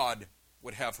God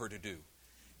would have her to do.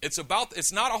 It's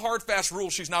not a hard, fast rule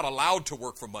she's not allowed to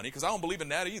work for money, because I don't believe in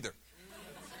that either.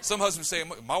 Some husbands say,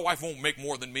 my wife won't make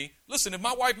more than me. Listen, if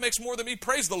my wife makes more than me,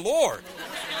 praise the Lord.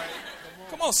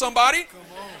 Come on, somebody.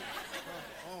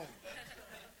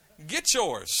 Get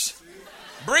yours.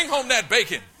 Bring home that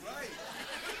bacon.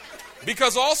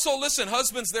 Because also, listen,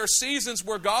 husbands, there are seasons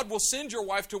where God will send your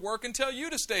wife to work and tell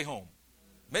you to stay home.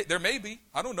 There may be.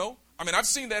 I don't know. I mean, I've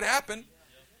seen that happen.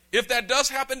 If that does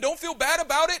happen, don't feel bad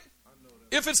about it.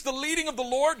 If it's the leading of the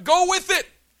Lord, go with it.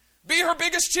 Be her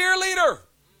biggest cheerleader.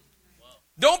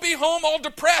 Don't be home all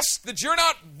depressed that you're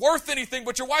not worth anything,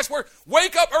 but your wife's worth.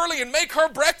 Wake up early and make her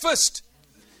breakfast.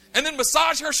 And then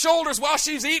massage her shoulders while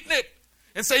she's eating it.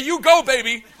 And say, you go,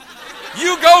 baby.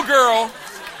 You go, girl.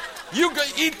 You go,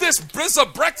 eat this. This is a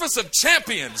breakfast of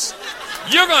champions.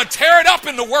 You're going to tear it up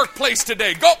in the workplace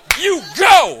today. Go. You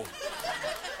go.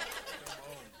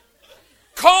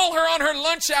 Call her on her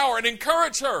lunch hour and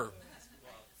encourage her.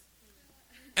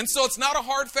 And so it's not a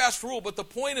hard, fast rule, but the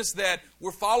point is that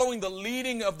we're following the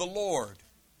leading of the Lord.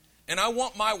 And I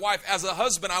want my wife, as a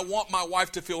husband, I want my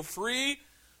wife to feel free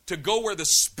to go where the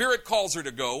Spirit calls her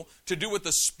to go, to do what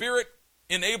the Spirit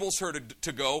enables her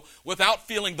to go, without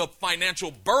feeling the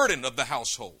financial burden of the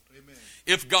household. Amen.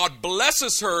 If God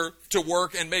blesses her to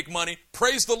work and make money,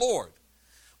 praise the Lord.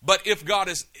 But if God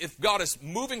is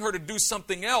moving her to do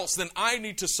something else, then I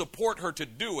need to support her to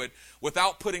do it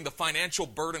without putting the financial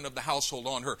burden of the household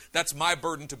on her. That's my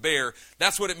burden to bear.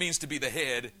 That's what it means to be the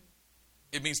head.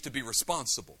 It means to be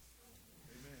responsible.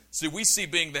 Amen. See, we see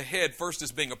being the head first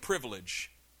as being a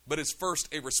privilege, but it's first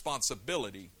a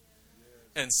responsibility,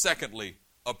 and secondly,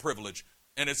 a privilege.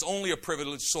 And it's only a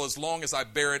privilege so as long as I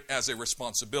bear it as a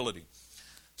responsibility.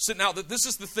 So now, this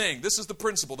is the thing. This is the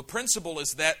principle. The principle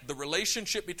is that the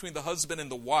relationship between the husband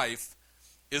and the wife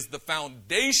is the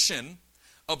foundation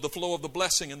of the flow of the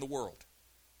blessing in the world.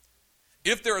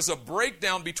 If there is a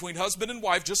breakdown between husband and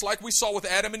wife, just like we saw with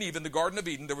Adam and Eve in the Garden of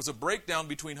Eden, there was a breakdown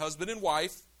between husband and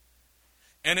wife,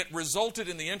 and it resulted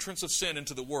in the entrance of sin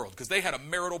into the world because they had a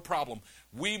marital problem.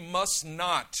 We must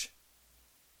not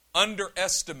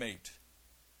underestimate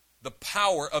the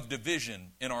power of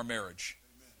division in our marriage.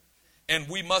 And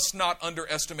we must not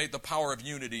underestimate the power of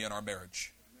unity in our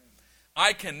marriage.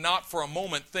 I cannot for a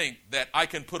moment think that I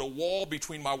can put a wall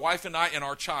between my wife and I and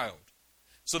our child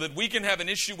so that we can have an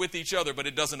issue with each other, but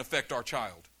it doesn't affect our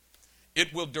child.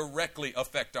 It will directly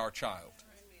affect our child.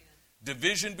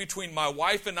 Division between my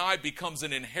wife and I becomes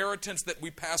an inheritance that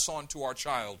we pass on to our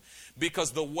child,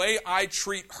 because the way I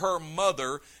treat her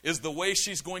mother is the way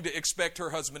she's going to expect her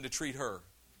husband to treat her.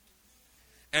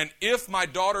 And if my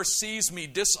daughter sees me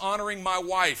dishonoring my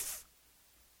wife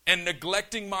and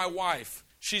neglecting my wife,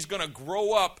 she's going to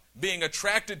grow up being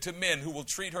attracted to men who will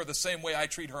treat her the same way I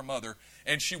treat her mother,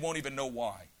 and she won't even know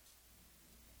why.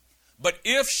 But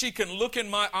if she can look in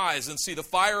my eyes and see the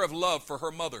fire of love for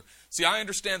her mother, see, I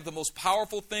understand the most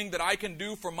powerful thing that I can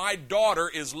do for my daughter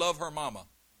is love her mama.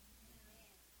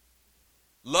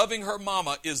 Loving her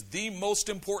mama is the most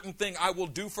important thing I will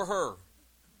do for her.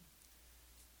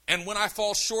 And when I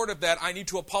fall short of that, I need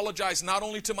to apologize not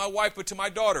only to my wife, but to my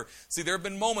daughter. See, there have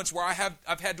been moments where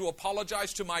I've had to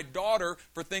apologize to my daughter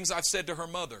for things I've said to her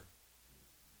mother.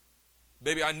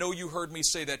 Baby, I know you heard me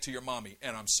say that to your mommy,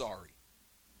 and I'm sorry.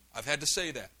 I've had to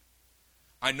say that.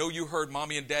 I know you heard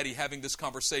mommy and daddy having this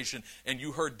conversation, and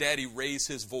you heard daddy raise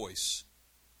his voice.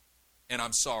 And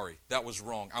I'm sorry. That was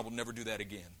wrong. I will never do that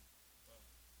again.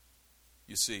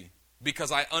 You see,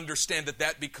 because I understand that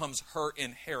that becomes her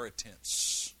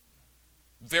inheritance.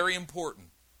 Very important.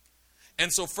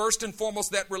 And so first and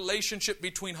foremost, that relationship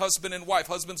between husband and wife.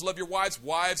 Husbands, love your wives.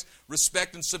 Wives,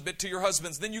 respect and submit to your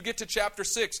husbands. Then you get to chapter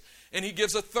 6, and he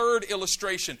gives a third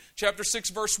illustration. Chapter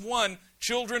 6, verse 1,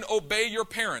 children, obey your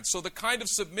parents. So the kind of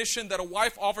submission that a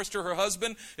wife offers to her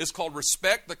husband is called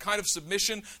respect. The kind of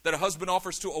submission that a husband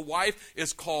offers to a wife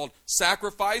is called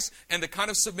sacrifice. And the kind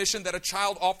of submission that a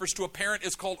child offers to a parent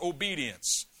is called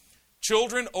obedience.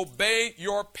 Children, obey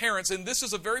your parents. And this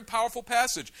is a very powerful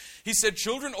passage. He said,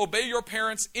 children, obey your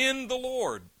parents in the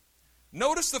Lord.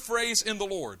 Notice the phrase in the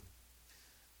Lord.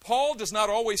 Paul does not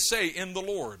always say in the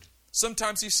Lord.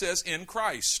 Sometimes he says in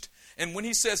Christ. And when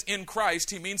he says in Christ,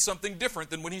 he means something different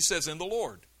than when he says in the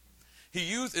Lord.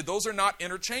 Those are not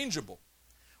interchangeable.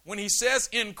 When he says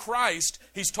in Christ,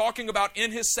 he's talking about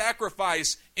in his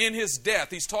sacrifice, in his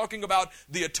death. He's talking about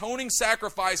the atoning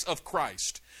sacrifice of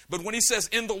Christ. But when he says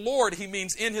in the Lord, he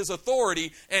means in his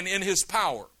authority and in his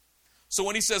power. So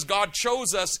when he says God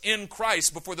chose us in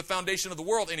Christ before the foundation of the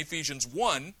world in Ephesians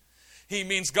 1, he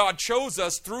means God chose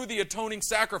us through the atoning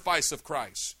sacrifice of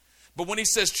Christ. But when he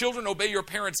says children obey your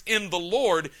parents in the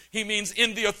Lord, he means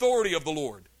in the authority of the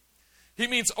Lord. He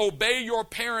means obey your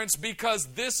parents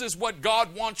because this is what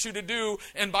God wants you to do.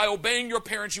 And by obeying your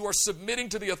parents, you are submitting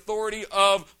to the authority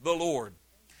of the Lord.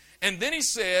 And then he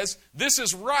says, this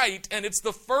is right, and it's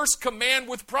the first command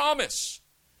with promise.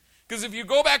 Because if you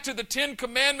go back to the 10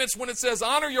 Commandments, when it says,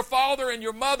 honor your father and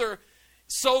your mother,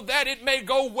 so that it may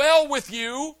go well with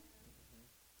you,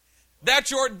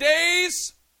 that your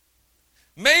days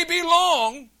may be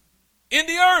long in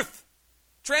the earth.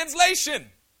 Translation,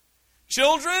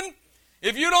 children,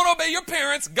 if you don't obey your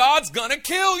parents, God's going to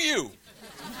kill you.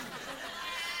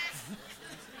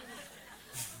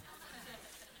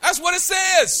 That's what it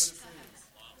says.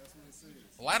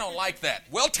 Well, I don't like that.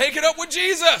 Well, take it up with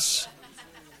Jesus.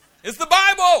 It's the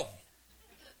Bible.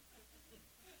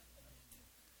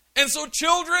 And so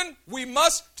children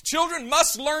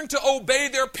must learn to obey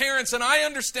their parents. And I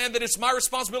understand that it's my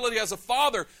responsibility as a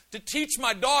father to teach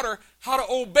my daughter how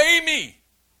to obey me.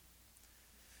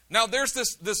 Now, there's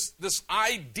this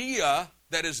idea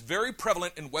that is very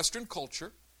prevalent in Western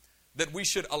culture that we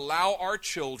should allow our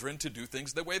children to do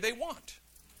things the way they want.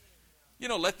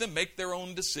 Let them make their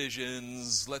own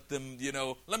decisions. Let them,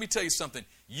 let me tell you something.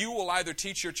 You will either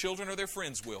teach your children or their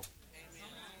friends will. Amen.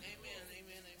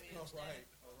 Amen. All right.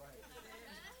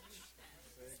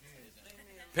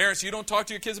 Parents, you don't talk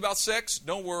to your kids about sex?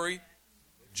 Don't worry.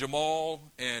 Jamal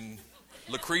and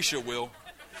Lucretia will.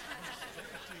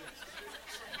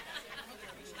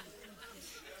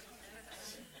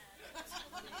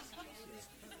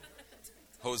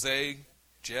 Jose,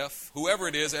 Jeff, whoever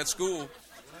it is at school,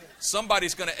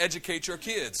 somebody's going to educate your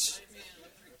kids.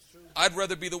 I'd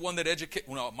rather be the one that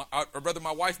I'd rather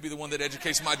my wife be the one that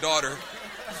educates my daughter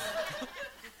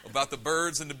about the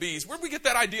birds and the bees. Where did we get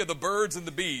that idea, the birds and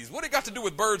the bees? What it got to do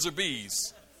with birds or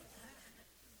bees?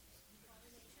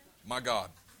 My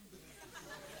God.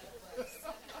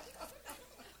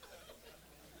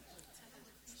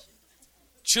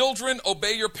 Children,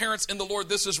 obey your parents in the Lord.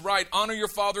 This is right. Honor your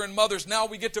father and mothers. Now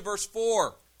we get to verse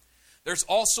 4. There's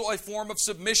also a form of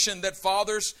submission that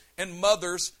fathers and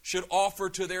mothers should offer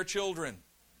to their children.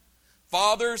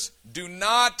 Fathers, do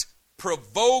not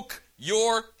provoke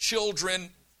your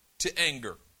children to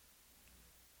anger.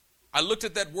 I looked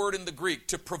at that word in the Greek,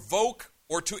 to provoke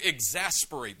or to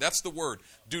exasperate. That's the word.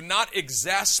 Do not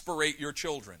exasperate your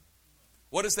children.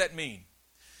 What does that mean?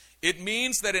 It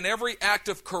means that in every act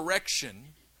of correction,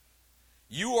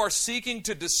 you are seeking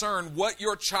to discern what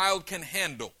your child can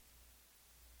handle.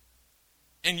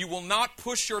 And you will not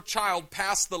push your child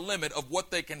past the limit of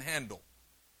what they can handle.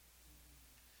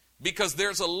 Because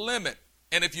there's a limit.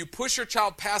 And if you push your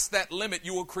child past that limit,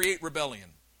 you will create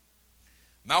rebellion.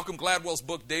 Malcolm Gladwell's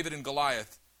book, David and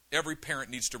Goliath, every parent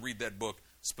needs to read that book.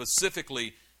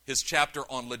 Specifically, his chapter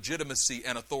on legitimacy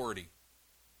and authority.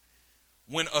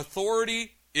 When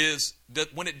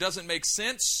when it doesn't make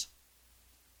sense,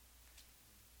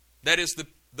 that is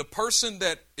the person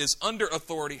that is under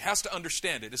authority has to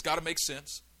understand it. It's got to make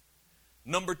sense.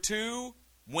 Number 2,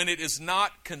 when it is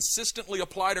not consistently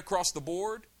applied across the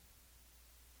board.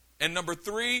 And number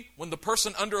 3, when the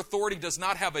person under authority does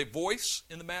not have a voice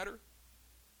in the matter,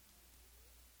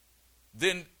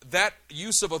 then that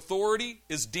use of authority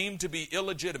is deemed to be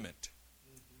illegitimate.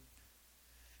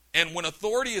 And when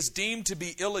authority is deemed to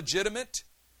be illegitimate,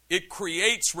 it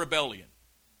creates rebellion.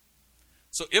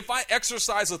 So if I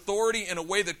exercise authority in a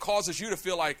way that causes you to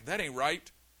feel like, that ain't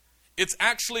right, it's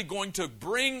actually going to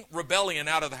bring rebellion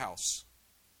out of the house.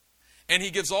 And he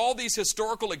gives all these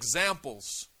historical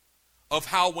examples of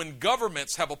how when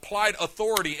governments have applied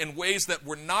authority in ways that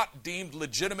were not deemed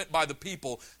legitimate by the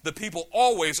people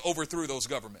always overthrew those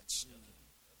governments.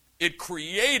 It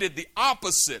created the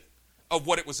opposite of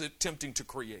what it was attempting to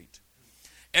create.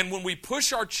 And when we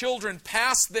push our children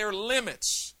past their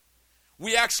limits,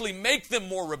 we actually make them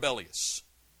more rebellious.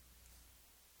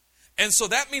 And so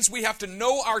that means we have to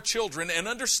know our children and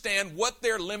understand what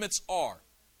their limits are.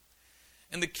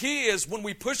 And the key is when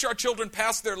we push our children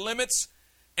past their limits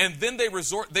and then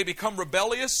they become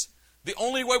rebellious, the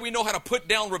only way we know how to put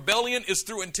down rebellion is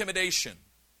through intimidation.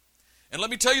 And let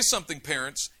me tell you something,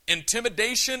 parents.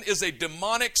 Intimidation is a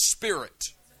demonic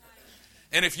spirit.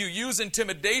 And if you use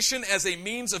intimidation as a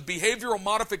means of behavioral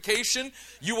modification,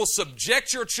 you will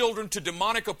subject your children to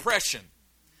demonic oppression.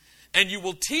 And you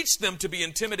will teach them to be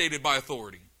intimidated by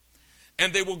authority.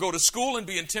 And they will go to school and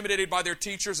be intimidated by their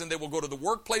teachers, and they will go to the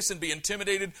workplace and be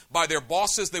intimidated by their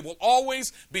bosses. They will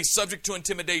always be subject to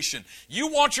intimidation. You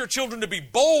want your children to be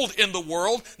bold in the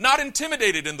world, not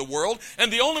intimidated in the world.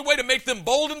 And the only way to make them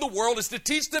bold in the world is to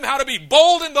teach them how to be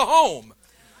bold in the home.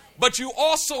 But you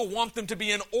also want them to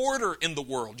be in order in the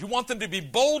world. You want them to be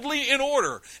boldly in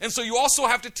order. And so you also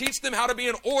have to teach them how to be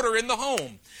in order in the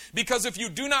home. Because if you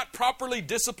do not properly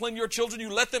discipline your children,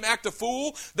 you let them act a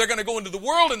fool, they're going to go into the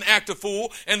world and act a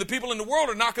fool, and the people in the world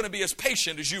are not going to be as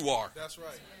patient as you are. That's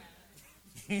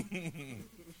right.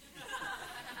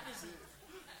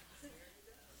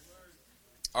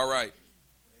 All right.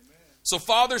 So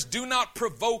fathers, do not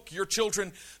provoke your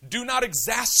children. Do not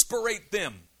exasperate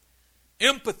them.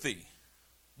 Empathy.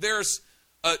 There's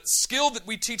a skill that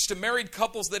we teach to married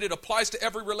couples that it applies to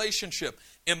every relationship.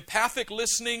 Empathic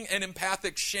listening and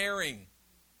empathic sharing.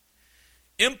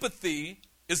 Empathy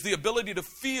is the ability to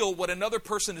feel what another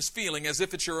person is feeling as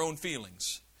if it's your own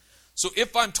feelings. So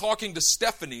if I'm talking to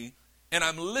Stephanie and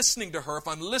I'm listening to her, if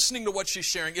I'm listening to what she's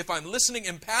sharing, if I'm listening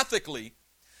empathically,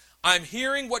 I'm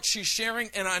hearing what she's sharing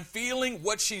and I'm feeling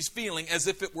what she's feeling as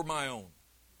if it were my own.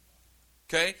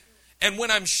 Okay? And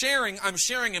when I'm sharing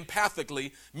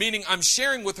empathically, meaning I'm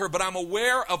sharing with her, but I'm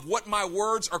aware of what my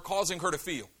words are causing her to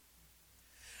feel.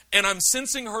 And I'm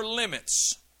sensing her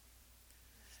limits.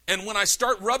 And when I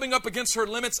start rubbing up against her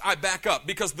limits, I back up.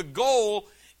 Because the goal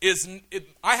is,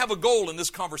 I have a goal in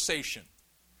this conversation.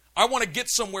 I want to get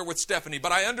somewhere with Stephanie,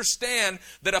 but I understand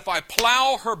that if I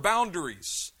plow her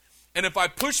boundaries, and if I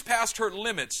push past her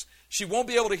limits, she won't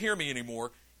be able to hear me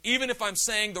anymore, even if I'm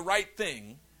saying the right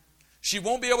thing. She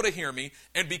won't be able to hear me,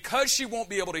 and because she won't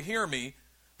be able to hear me,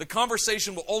 the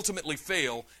conversation will ultimately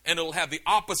fail, and it'll have the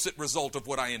opposite result of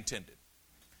what I intended.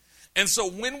 And so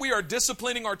when we are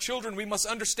disciplining our children, we must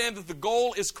understand that the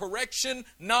goal is correction,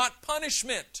 not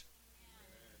punishment.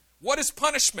 What is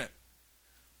punishment?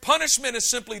 Punishment is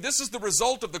simply, this is the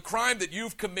result of the crime that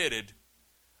you've committed.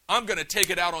 I'm going to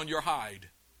take it out on your hide.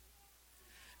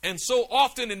 And so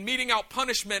often in meting out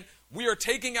punishment, we are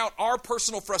taking out our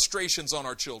personal frustrations on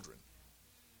our children.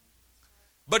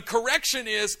 But correction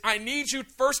is, I need you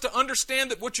first to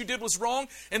understand that what you did was wrong.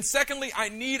 And secondly, I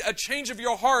need a change of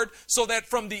your heart so that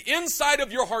from the inside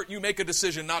of your heart, you make a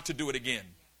decision not to do it again.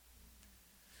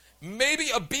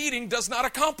 Maybe a beating does not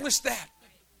accomplish that.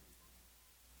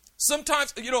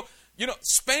 Sometimes,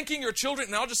 spanking your children,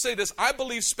 and I'll just say this, I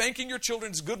believe spanking your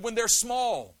children is good when they're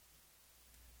small.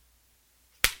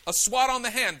 A swat on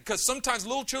the hand, because sometimes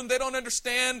little children, they don't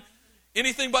understand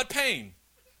anything but pain.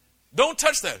 Don't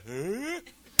touch that.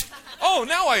 Oh,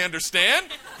 now I understand.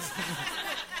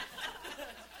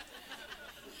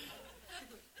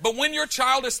 But when your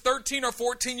child is 13 or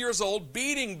 14 years old,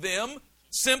 beating them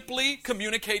simply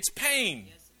communicates pain.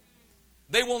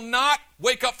 They will not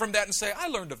wake up from that and say, I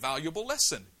learned a valuable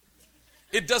lesson.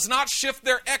 It does not shift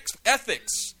their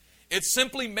ethics. It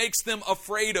simply makes them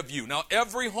afraid of you. Now,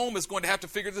 every home is going to have to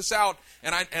figure this out,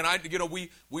 and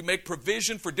we make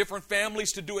provision for different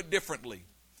families to do it differently.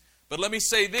 But let me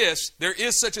say this, there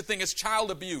is such a thing as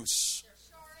child abuse.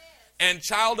 And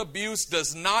child abuse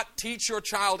does not teach your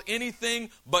child anything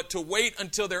but to wait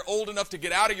until they're old enough to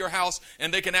get out of your house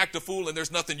and they can act a fool and there's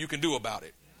nothing you can do about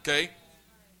it. Okay?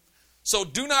 So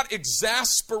do not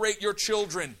exasperate your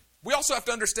children. We also have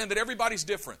to understand that everybody's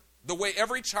different. The way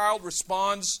every child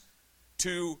responds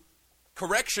to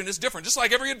correction is different, just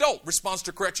like every adult responds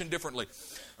to correction differently.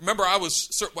 Remember, I was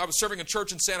serving a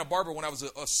church in Santa Barbara when I was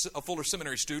a Fuller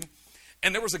Seminary student,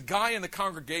 and there was a guy in the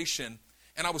congregation,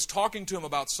 and I was talking to him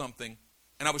about something,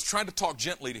 and I was trying to talk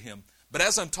gently to him. But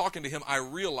as I'm talking to him, I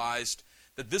realized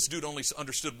that this dude only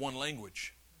understood one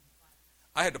language.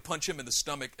 I had to punch him in the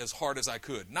stomach as hard as I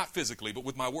could, not physically, but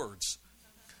with my words.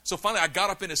 So finally, I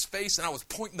got up in his face, and I was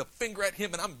pointing the finger at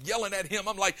him, and I'm yelling at him.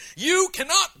 I'm like, you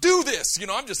cannot do this.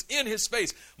 I'm just in his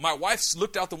face. My wife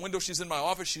looked out the window. She's in my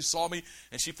office. She saw me,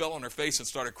 and she fell on her face and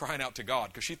started crying out to God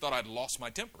because she thought I'd lost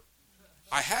my temper.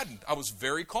 I hadn't. I was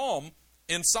very calm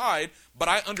inside, but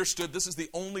I understood this is the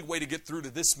only way to get through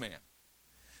to this man.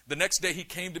 The next day, he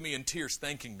came to me in tears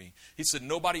thanking me. He said,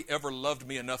 nobody ever loved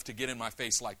me enough to get in my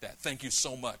face like that. Thank you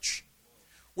so much.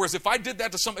 Whereas if I did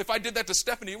that to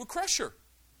Stephanie, it would crush her.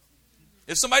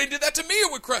 If somebody did that to me,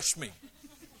 it would crush me.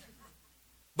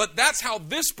 But that's how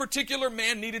this particular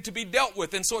man needed to be dealt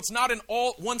with. And so it's not an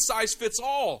all one size fits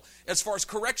all as far as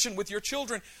correction with your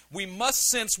children. We must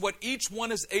sense what each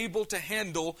one is able to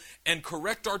handle and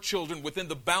correct our children within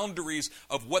the boundaries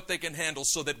of what they can handle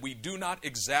so that we do not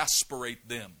exasperate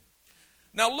them.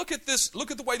 Now look at this. Look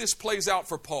at the way this plays out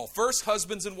for Paul. First,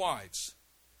 husbands and wives.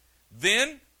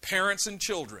 Then, parents and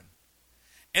children.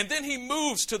 And then he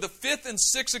moves to the fifth and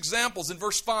sixth examples in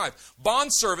verse 5.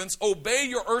 Bondservants, obey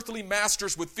your earthly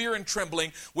masters with fear and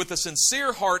trembling, with a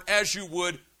sincere heart as you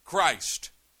would Christ.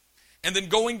 And then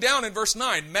going down in verse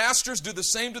 9, masters, do the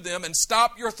same to them and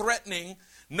stop your threatening,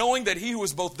 knowing that he who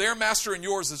is both their master and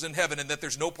yours is in heaven and that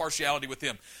there's no partiality with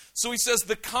him. So he says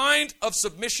the kind of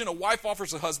submission a wife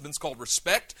offers a husband is called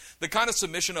respect. The kind of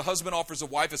submission a husband offers a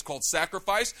wife is called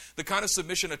sacrifice. The kind of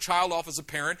submission a child offers a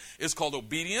parent is called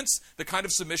obedience. The kind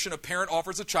of submission a parent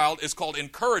offers a child is called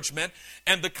encouragement.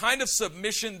 And the kind of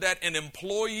submission that an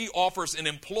employee offers an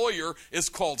employer is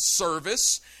called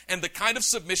service. And the kind of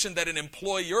submission that an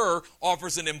employer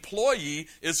offers an employee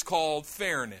is called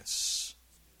fairness.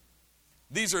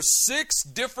 These are 6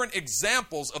 different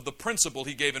examples of the principle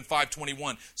he gave in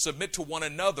 5:21. Submit to one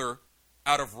another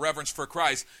out of reverence for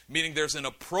Christ, meaning there's an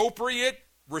appropriate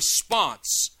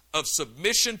response of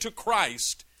submission to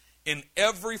Christ in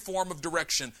every form of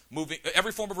direction,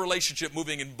 every form of relationship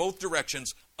moving in both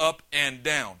directions, up and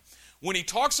down. When he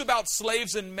talks about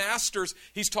slaves and masters,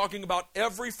 he's talking about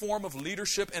every form of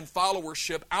leadership and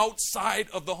followership outside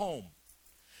of the home.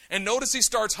 And notice he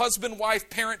starts husband, wife,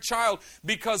 parent, child,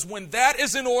 because when that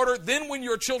is in order, then when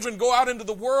your children go out into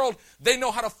the world, they know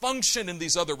how to function in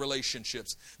these other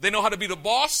relationships. They know how to be the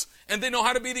boss, and they know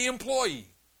how to be the employee.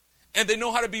 And they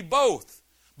know how to be both.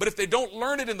 But if they don't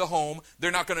learn it in the home,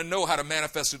 they're not going to know how to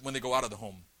manifest it when they go out of the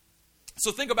home.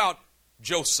 So think about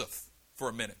Joseph for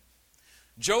a minute.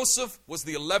 Joseph was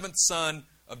the 11th son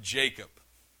of Jacob.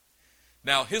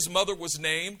 Now, his mother was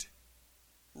named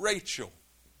Rachel.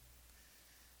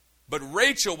 But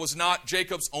Rachel was not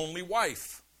Jacob's only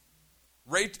wife.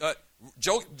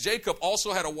 Jacob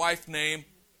also had a wife named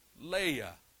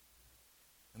Leah.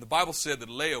 And the Bible said that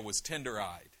Leah was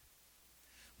tender-eyed.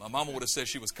 My mama would have said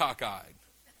she was cockeyed.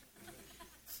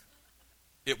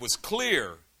 It was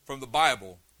clear from the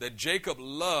Bible that Jacob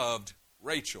loved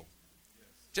Rachel.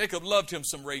 Jacob loved him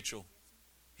some Rachel.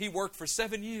 He worked for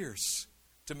 7 years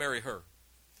to marry her.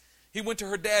 He went to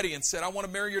her daddy and said, I want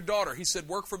to marry your daughter. He said,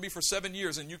 work for me for 7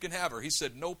 years and you can have her. He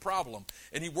said, no problem.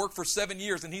 And he worked for 7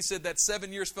 years, and he said that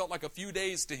 7 years felt like a few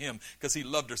days to him because he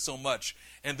loved her so much.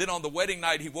 And then on the wedding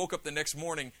night, he woke up the next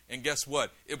morning, and guess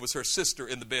what? It was her sister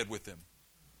in the bed with him.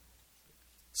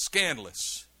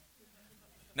 Scandalous.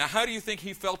 Now, how do you think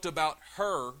he felt about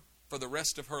her for the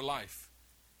rest of her life?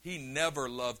 He never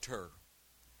loved her.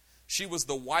 She was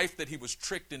the wife that he was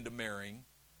tricked into marrying,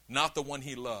 not the one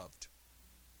he loved.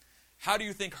 How do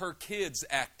you think her kids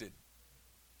acted?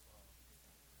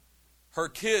 Her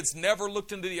kids never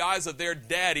looked into the eyes of their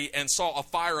daddy and saw a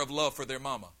fire of love for their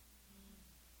mama.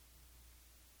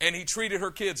 And he treated her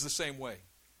kids the same way.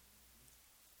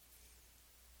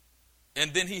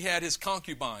 And then he had his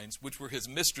concubines, which were his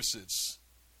mistresses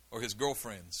or his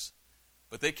girlfriends.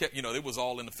 But they kept, it was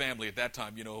all in the family at that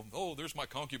time, oh, there's my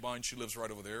concubine, she lives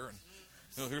right over there.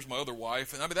 And here's my other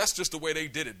wife. And that's just the way they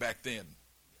did it back then.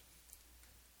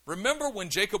 Remember when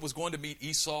Jacob was going to meet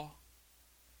Esau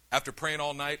after praying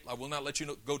all night, I will not let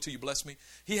you go till you bless me?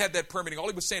 He had that permitting. All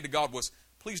he was saying to God was,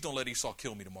 please don't let Esau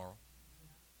kill me tomorrow.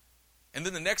 And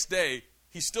then the next day,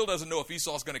 he still doesn't know if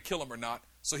Esau's going to kill him or not,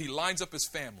 so he lines up his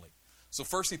family. So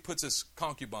first he puts his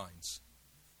concubines,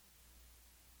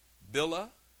 Bilhah,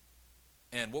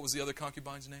 and what was the other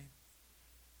concubine's name?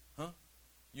 Huh?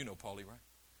 You know Paulie, right?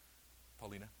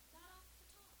 Paulina?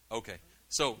 Okay.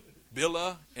 So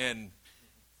Bilhah and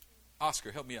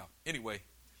Oscar, help me out. Anyway.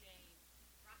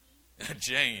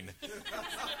 Jane.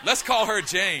 Let's call her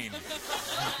Jane.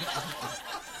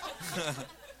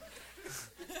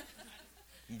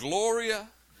 Gloria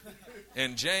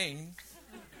and Jane.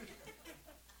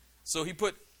 So he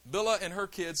put Bilhah and her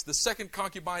kids, the second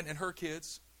concubine and her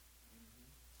kids,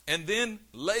 and then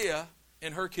Leah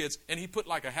and her kids, and he put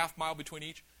like a half mile between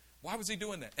each. Why was he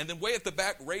doing that? And then way at the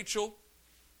back, Rachel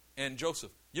and Joseph.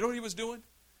 You know what he was doing?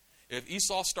 If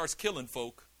Esau starts killing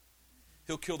folk,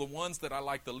 he'll kill the ones that I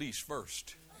like the least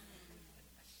first.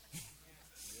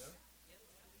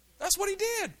 That's what he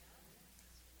did.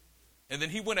 And then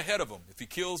he went ahead of them. If he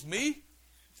kills me,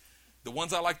 the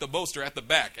ones I like the most are at the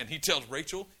back. And he tells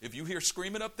Rachel, if you hear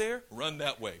screaming up there, run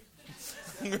that way.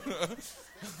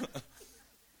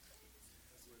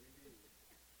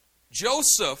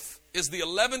 Joseph is the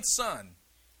 11th son,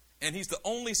 and he's the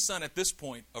only son at this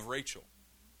point of Rachel.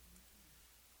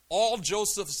 all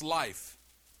Joseph's life,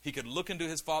 he could look into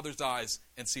his father's eyes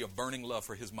and see a burning love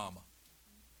for his mama.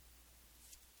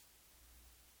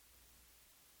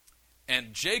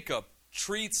 And Jacob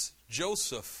treats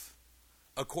Joseph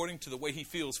according to the way he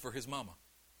feels for his mama.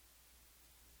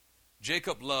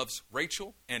 Jacob loves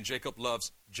Rachel and Jacob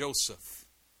loves Joseph.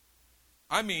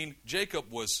 I mean, Jacob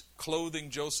was clothing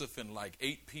Joseph in like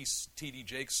 8-piece T.D.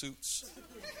 Jakes suits.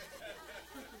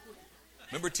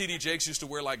 Remember T.D. Jakes used to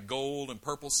wear like gold and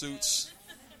purple suits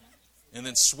and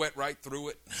then sweat right through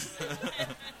it?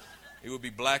 It would be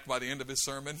black by the end of his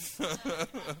sermon.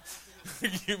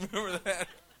 You remember that?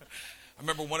 I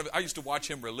remember I used to watch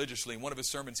him religiously. In one of his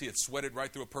sermons, he had sweated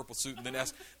right through a purple suit and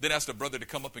then asked a brother to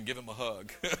come up and give him a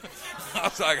hug. I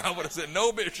was like, I would have said,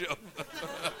 no, Bishop.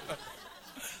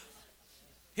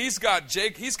 He's got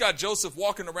Joseph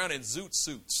walking around in zoot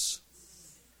suits.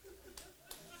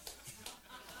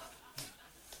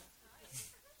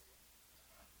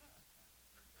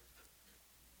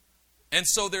 And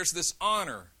so there's this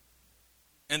honor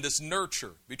and this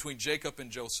nurture between Jacob and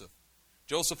Joseph.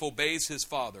 Joseph obeys his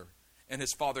father, and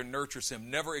his father nurtures him,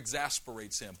 never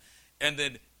exasperates him. And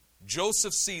then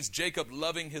Joseph sees Jacob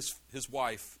loving his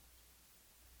wife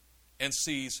and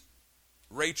sees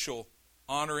Rachel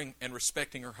honoring and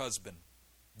respecting her husband.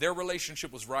 Their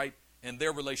relationship was right, and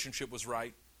their relationship was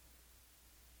right.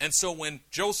 And so when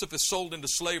Joseph is sold into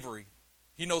slavery,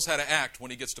 he knows how to act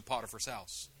when he gets to Potiphar's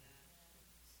house.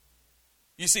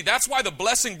 You see, that's why the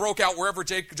blessing broke out wherever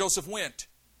Joseph went.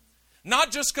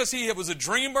 Not just because he was a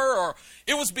dreamer, or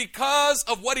it was because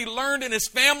of what he learned in his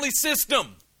family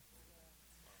system.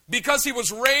 Because he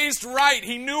was raised right,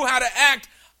 he knew how to act.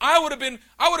 I would have been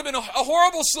a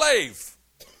horrible slave.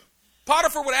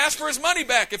 Potiphar would ask for his money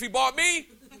back if he bought me.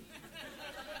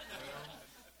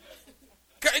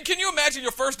 Can you imagine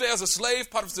your first day as a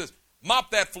slave? Potiphar says, mop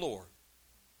that floor.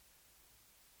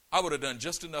 I would have done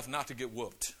just enough not to get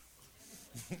whooped.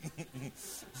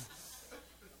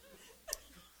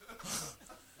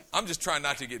 I'm just trying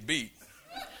not to get beat.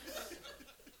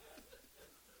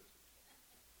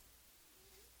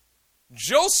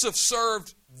 Joseph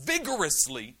served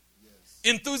vigorously,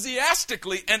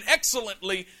 enthusiastically, and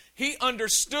excellently. He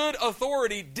understood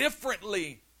authority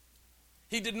differently.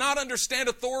 He did not understand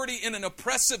authority in an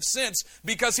oppressive sense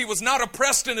because he was not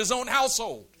oppressed in his own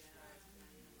household.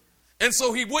 And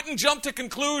so he wouldn't jump to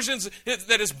conclusions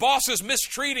that his boss is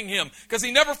mistreating him because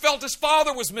he never felt his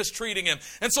father was mistreating him.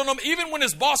 And so even when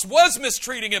his boss was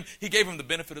mistreating him, he gave him the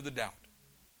benefit of the doubt.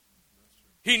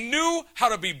 He knew how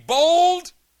to be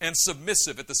bold and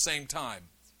submissive at the same time.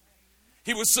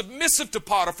 He was submissive to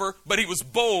Potiphar, but he was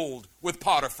bold with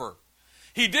Potiphar.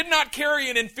 He did not carry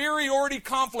an inferiority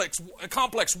complex.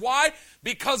 Why?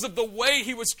 Because of the way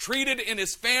he was treated in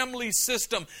his family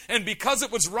system. And because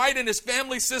it was right in his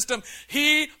family system,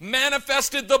 he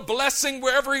manifested the blessing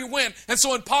wherever he went. And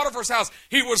so in Potiphar's house,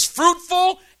 he was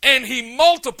fruitful and he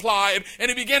multiplied and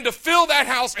he began to fill that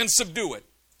house and subdue it.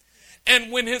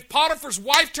 And when Potiphar's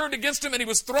wife turned against him and he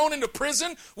was thrown into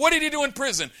prison, what did he do in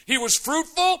prison? He was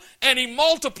fruitful and he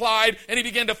multiplied and he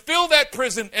began to fill that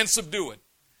prison and subdue it.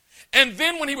 And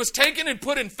then when he was taken and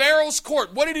put in Pharaoh's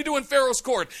court, what did he do in Pharaoh's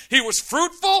court? He was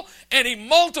fruitful and he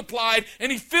multiplied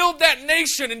and he filled that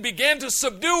nation and began to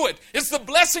subdue it. It's the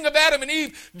blessing of Adam and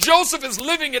Eve. Joseph is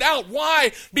living it out.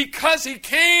 Why? Because he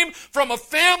came from a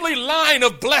family line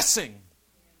of blessing.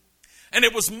 And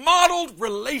it was modeled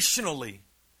relationally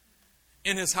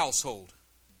in his household.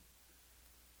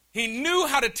 He knew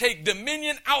how to take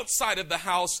dominion outside of the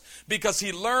house because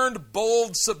he learned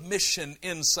bold submission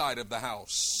inside of the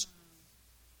house.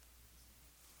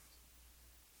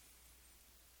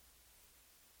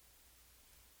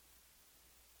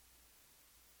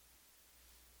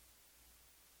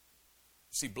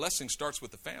 See, blessing starts with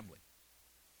the family.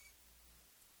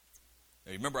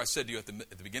 Now, remember I said to you at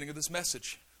the beginning of this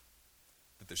message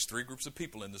that there's 3 groups of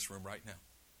people in this room right now.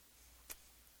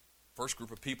 First group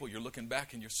of people, you're looking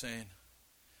back and you're saying,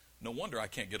 no wonder I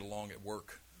can't get along at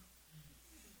work.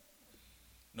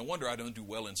 No wonder I don't do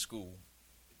well in school.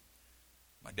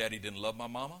 My daddy didn't love my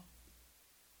mama.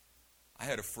 I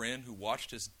had a friend who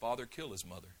watched his father kill his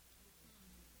mother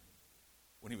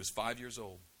when he was 5 years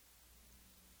old.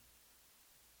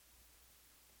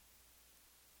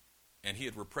 And he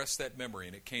had repressed that memory,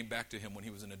 and it came back to him when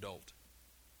he was an adult.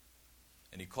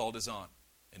 And he called his aunt,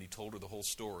 and he told her the whole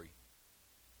story,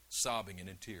 sobbing and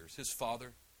in tears. His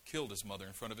father killed his mother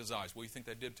in front of his eyes. What do you think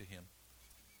that did to him?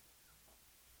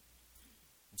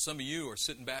 And some of you are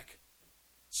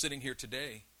sitting here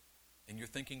today, and you're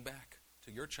thinking back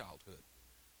to your childhood.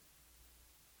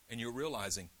 And you're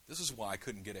realizing, this is why I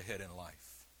couldn't get ahead in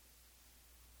life.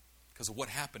 Because of what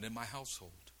happened in my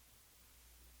household.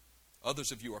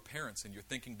 Others of you are parents, and you're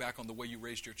thinking back on the way you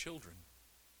raised your children.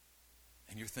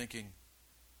 And you're thinking,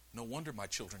 no wonder my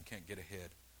children can't get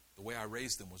ahead. The way I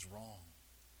raised them was wrong.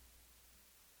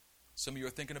 Some of you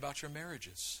are thinking about your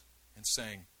marriages and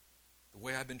saying, the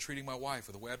way I've been treating my wife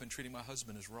or the way I've been treating my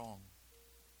husband is wrong.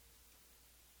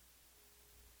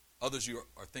 Others of you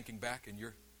are thinking back and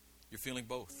you're feeling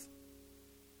both.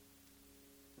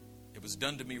 It was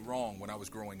done to me wrong when I was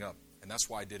growing up, and that's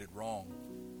why I did it wrong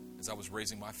as I was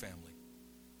raising my family.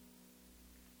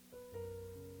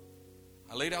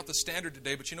 I laid out the standard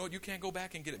today, but you know what? You can't go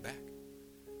back and get it back.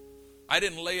 I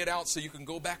didn't lay it out so you can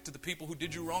go back to the people who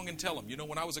did you wrong and tell them. You know,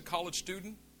 when I was a college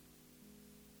student,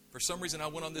 for some reason I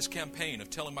went on this campaign of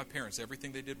telling my parents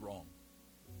everything they did wrong.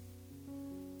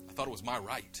 I thought it was my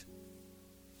right.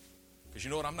 Because you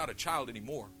know what? I'm not a child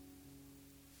anymore.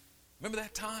 Remember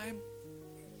that time?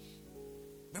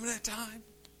 Remember that time?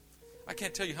 I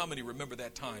can't tell you how many remember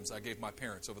that times I gave my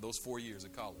parents over those 4 years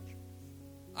of college.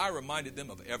 I reminded them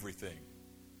of everything.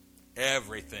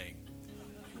 Everything.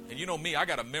 And you know me, I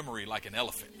got a memory like an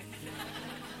elephant.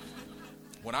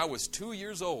 When I was 2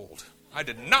 years old, I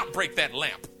did not break that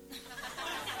lamp.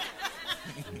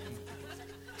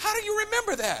 How do you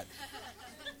remember that?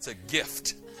 It's a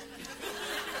gift.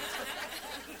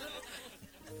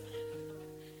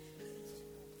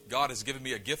 God has given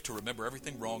me a gift to remember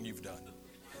everything wrong you've done.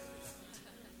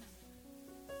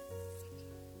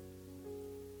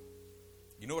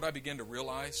 You know what I began to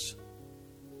realize?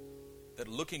 That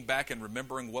looking back and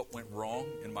remembering what went wrong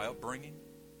in my upbringing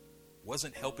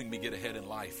wasn't helping me get ahead in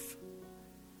life.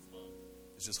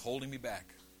 It's just holding me back.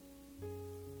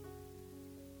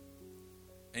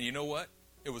 And you know what?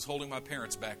 It was holding my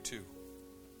parents back too.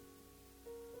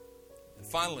 And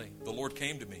finally, the Lord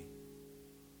came to me.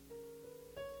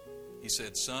 He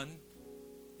said, son,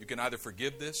 you can either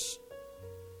forgive this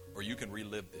or you can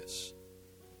relive this.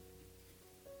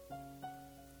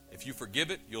 If you forgive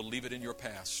it, you'll leave it in your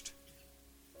past.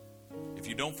 If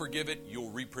you don't forgive it,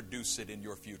 you'll reproduce it in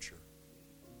your future.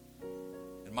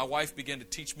 And my wife began to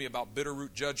teach me about bitter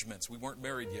root judgments. We weren't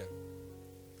married yet.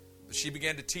 But she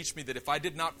began to teach me that if I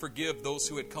did not forgive those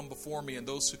who had come before me and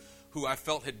those who I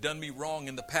felt had done me wrong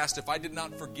in the past, if I did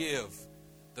not forgive,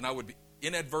 then I would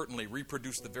inadvertently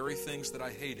reproduce the very things that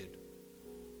I hated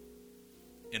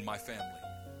in my family.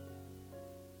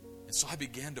 And so I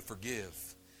began to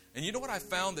forgive. And you know what I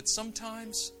found? That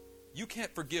sometimes you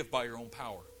can't forgive by your own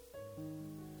power.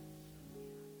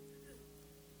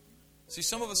 See,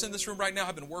 some of us in this room right now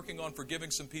have been working on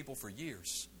forgiving some people for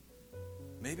years,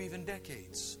 maybe even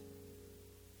decades.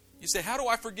 You say, how do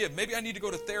I forgive? Maybe I need to go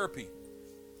to therapy.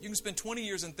 You can spend 20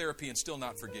 years in therapy and still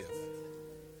not forgive.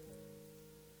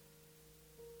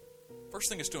 First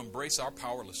thing is to embrace our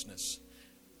powerlessness.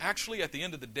 Actually, at the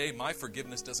end of the day, my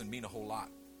forgiveness doesn't mean a whole lot.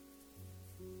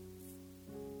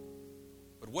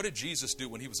 But what did Jesus do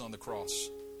when he was on the cross?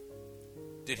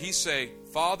 Did he say,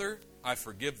 Father, I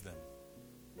forgive them.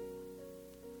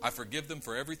 I forgive them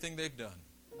for everything they've done.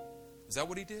 Is that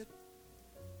what he did?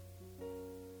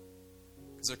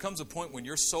 Because there comes a point when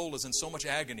your soul is in so much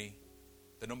agony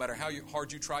that no matter how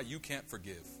hard you try, you can't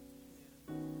forgive.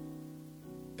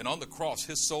 And on the cross,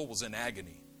 his soul was in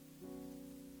agony.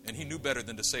 And he knew better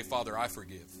than to say, Father, I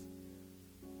forgive.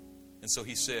 And so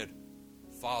he said,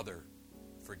 Father,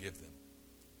 forgive them.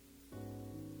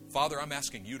 Father, I'm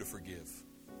asking you to forgive.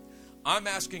 I'm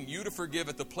asking you to forgive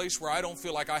at the place where I don't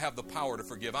feel like I have the power to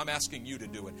forgive. I'm asking you to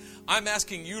do it. I'm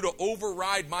asking you to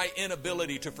override my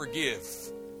inability to forgive.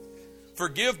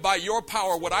 Forgive by your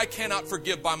power what I cannot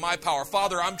forgive by my power.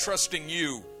 Father, I'm trusting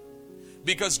you.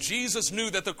 Because Jesus knew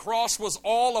that the cross was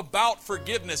all about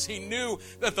forgiveness. He knew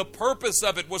that the purpose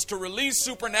of it was to release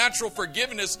supernatural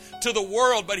forgiveness to the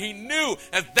world. But he knew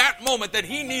at that moment that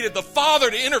he needed the Father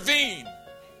to intervene.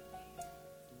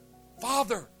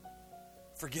 Father,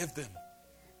 forgive them.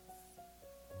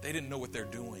 They didn't know what they're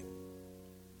doing.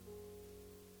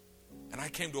 And I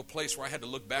came to a place where I had to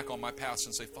look back on my past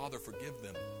and say, Father, forgive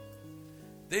them.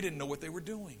 They didn't know what they were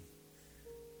doing.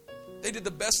 They did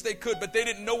the best they could, but they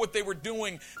didn't know what they were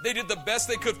doing. They did the best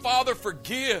they could. Father,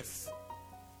 forgive.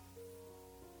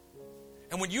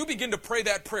 And when you begin to pray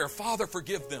that prayer, Father,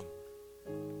 forgive them.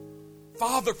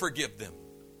 Father, forgive them.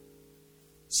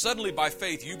 Suddenly, by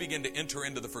faith, you begin to enter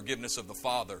into the forgiveness of the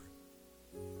Father.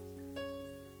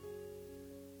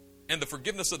 And the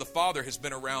forgiveness of the Father has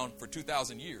been around for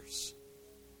 2,000 years.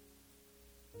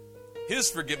 His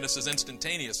forgiveness is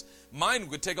instantaneous. Mine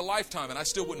would take a lifetime and I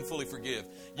still wouldn't fully forgive.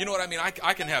 You know what I mean? I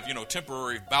can have,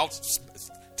 temporary bouts,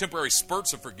 temporary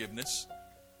spurts of forgiveness.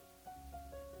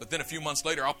 But then a few months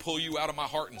later, I'll pull you out of my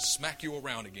heart and smack you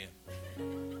around again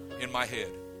in my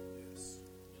head.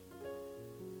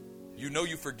 You know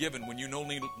you've forgiven when you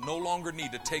no longer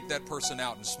need to take that person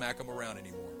out and smack them around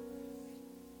anymore.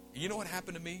 You know what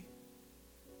happened to me?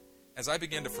 As I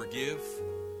began to forgive,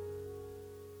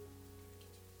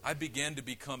 I began to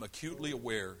become acutely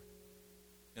aware,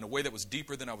 in a way that was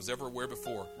deeper than I was ever aware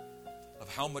before,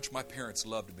 of how much my parents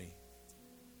loved me.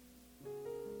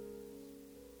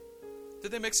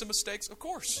 Did they make some mistakes? Of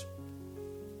course.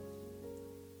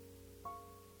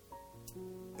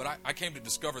 But I came to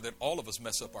discover that all of us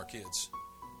mess up our kids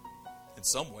in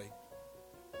some way.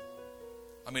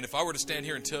 I mean, if I were to stand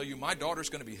here and tell you my daughter's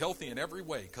going to be healthy in every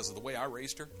way because of the way I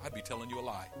raised her, I'd be telling you a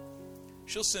lie.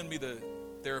 She'll send me the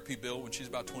therapy bill when she's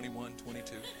about 21,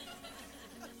 22.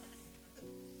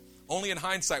 Only in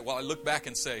hindsight will I look back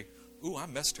and say, ooh, I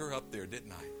messed her up there,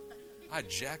 didn't I? I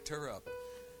jacked her up.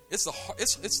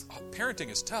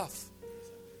 Parenting is tough.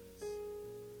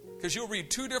 Because you'll read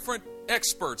two different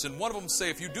experts, and one of them say,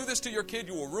 if you do this to your kid,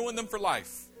 you will ruin them for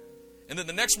life. And then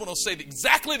the next one will say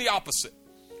exactly the opposite.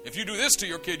 If you do this to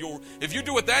your kid, if you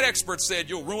do what that expert said,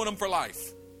 you'll ruin them for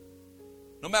life.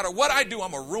 No matter what I do,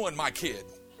 I'm going to ruin my kid.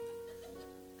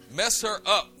 Mess her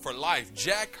up for life.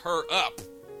 Jack her up.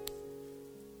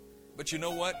 But you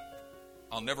know what?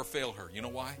 I'll never fail her. You know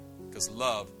why? Because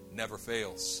love never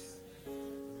fails.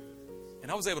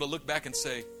 And I was able to look back and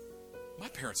say, my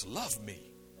parents love me.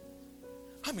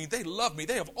 I mean, they love me.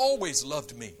 They have always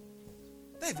loved me.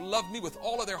 They've loved me with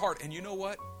all of their heart. And you know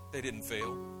what? They didn't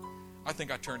fail. I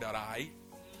think I turned out all right.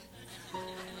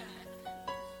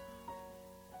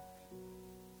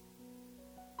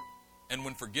 And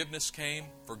when forgiveness came,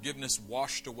 forgiveness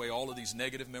washed away all of these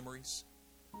negative memories.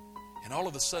 And all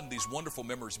of a sudden, these wonderful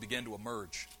memories began to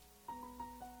emerge.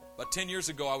 About 10 years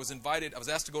ago, I was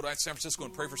asked to go to San Francisco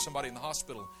and pray for somebody in the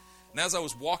hospital. And as I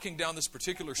was walking down this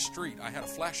particular street, I had a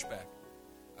flashback.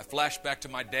 I flashed back to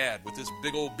my dad with his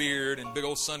big old beard and big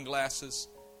old sunglasses.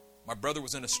 My brother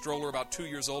was in a stroller about 2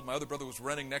 years old. My other brother was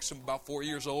running next to him about 4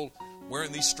 years old,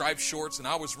 wearing these striped shorts, and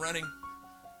I was running.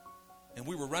 And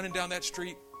we were running down that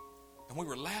street, and we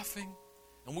were laughing,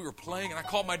 and we were playing. And I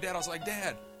called my dad. I was like,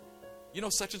 Dad, you know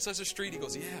such and such a street? He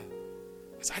goes, yeah.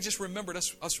 I said, I just remembered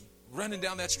us running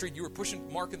down that street. You were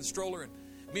pushing Mark in the stroller, and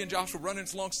me and Josh were running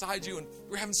alongside you, and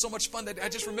we were having so much fun. That I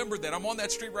just remembered that. I'm on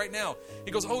that street right now.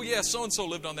 He goes, oh, yeah, so-and-so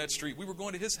lived on that street. We were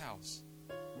going to his house.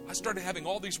 I started having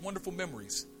all these wonderful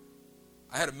memories.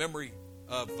 I had a memory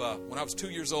of when I was 2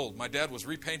 years old. My dad was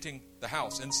repainting the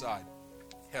house inside.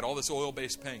 He had all this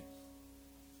oil-based paint.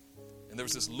 And there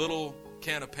was this little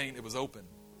can of paint. It was open.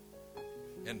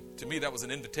 And to me, that was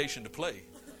an invitation to play.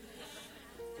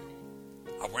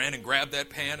 I ran and grabbed that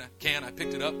can. I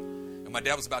picked it up. And my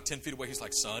dad was about 10 feet away. He's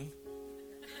like, son,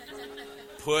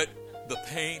 put the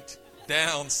paint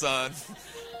down, son.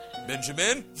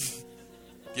 Benjamin,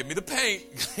 give me the paint.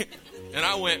 And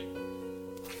I went.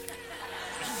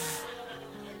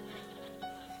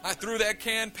 I threw that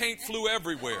can. Paint flew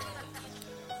everywhere.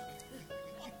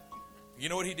 You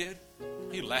know what he did?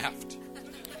 He laughed.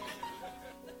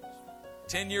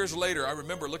 10 years later, I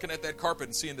remember looking at that carpet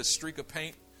and seeing this streak of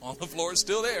paint on the floor. It's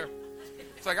still there.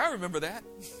 It's like, I remember that.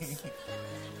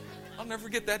 I'll never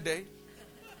forget that day.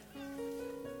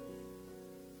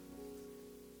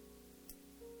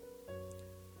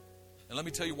 And let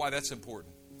me tell you why that's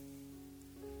important.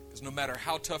 Because no matter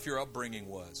how tough your upbringing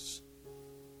was,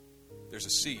 there's a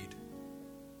seed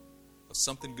of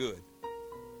something good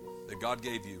that God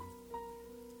gave you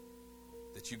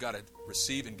that you got to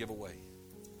receive and give away.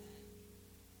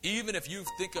 Even if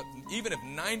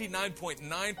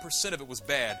 99.9% of it was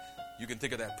bad, you can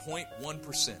think of that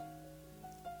 0.1%.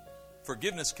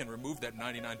 Forgiveness can remove that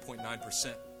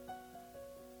 99.9%.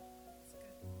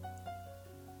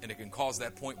 And it can cause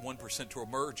that 0.1% to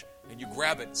emerge, and you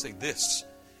grab it and say, this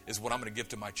is what I'm going to give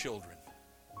to my children.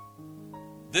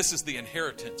 This is the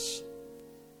inheritance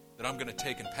that I'm going to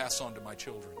take and pass on to my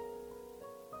children.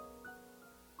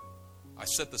 I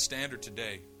set the standard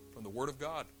today from the Word of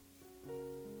God.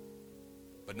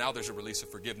 But now there's a release of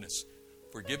forgiveness.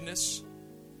 Forgiveness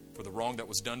for the wrong that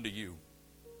was done to you,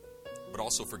 but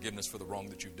also forgiveness for the wrong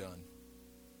that you've done.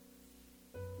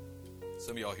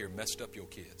 Some of y'all here messed up your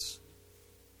kids.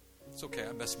 It's okay,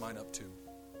 I messed mine up too.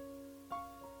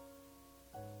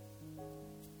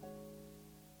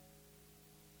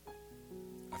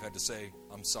 I've had to say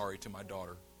I'm sorry to my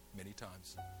daughter many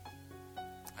times.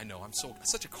 I know, I'm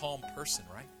such a calm person,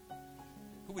 right?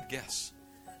 Who would guess?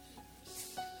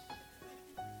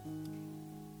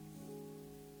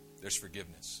 There's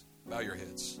forgiveness. Bow your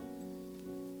heads.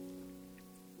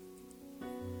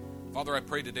 Father, I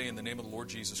pray today in the name of the Lord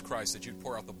Jesus Christ that you'd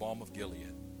pour out the balm of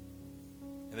Gilead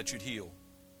and that you'd heal.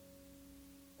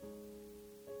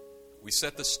 We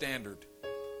set the standard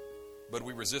but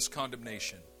we resist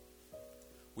condemnation.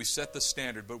 We set the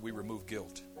standard, but we remove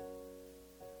guilt.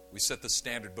 We set the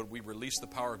standard, but we release the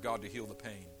power of God to heal the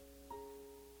pain.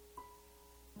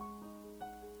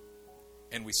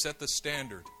 And we set the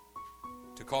standard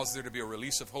to cause there to be a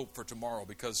release of hope for tomorrow,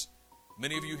 because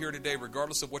many of you here today,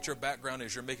 regardless of what your background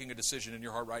is, you're making a decision in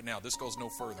your heart right now. This goes no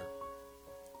further.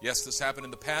 Yes, this happened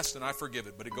in the past and I forgive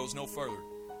it, but it goes no further.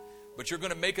 But you're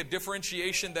going to make a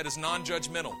differentiation that is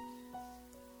non-judgmental.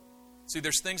 See,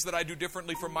 there's things that I do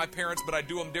differently from my parents, but I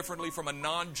do them differently from a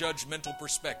non-judgmental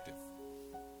perspective.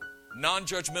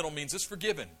 Non-judgmental means it's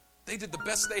forgiven. They did the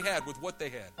best they had with what they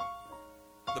had.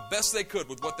 The best they could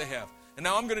with what they have. And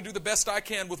now I'm going to do the best I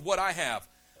can with what I have.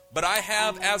 But I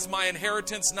have as my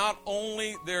inheritance not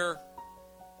only their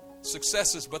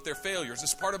successes, but their failures.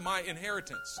 It's part of my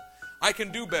inheritance. I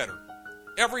can do better.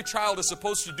 Every child is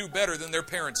supposed to do better than their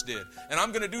parents did. And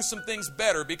I'm going to do some things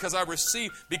better because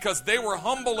because they were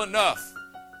humble enough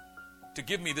to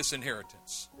give me this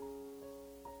inheritance.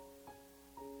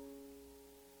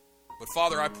 But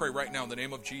Father, I pray right now in the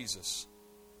name of Jesus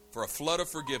for a flood of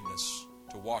forgiveness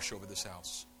to wash over this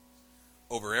house,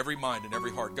 over every mind and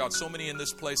every heart. God, so many in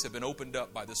this place have been opened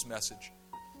up by this message.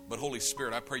 But Holy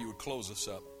Spirit, I pray you would close us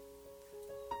up.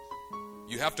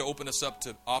 You have to open us up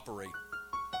to operate.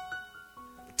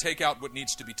 Take out what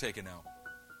needs to be taken out.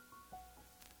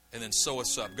 And then sew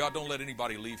us up. God, don't let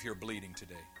anybody leave here bleeding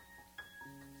today.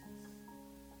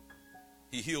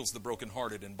 He heals the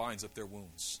brokenhearted and binds up their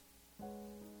wounds.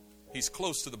 He's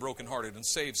close to the brokenhearted and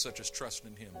saves such as trust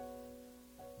in Him.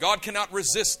 God cannot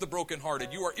resist the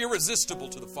brokenhearted. You are irresistible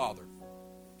to the Father.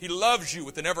 He loves you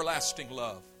with an everlasting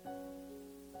love.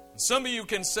 And some of you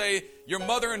can say, your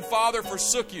mother and father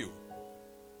forsook you.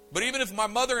 But even if my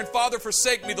mother and father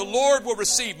forsake me, the Lord will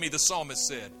receive me, the psalmist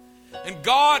said. And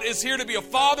God is here to be a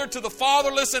father to the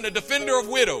fatherless and a defender of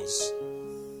widows.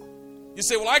 You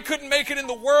say, well, I couldn't make it in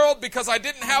the world because I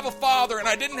didn't have a father and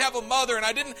I didn't have a mother and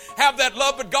I didn't have that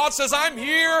love. But God says, I'm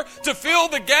here to fill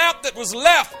the gap that was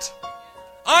left.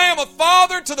 I am a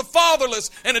father to the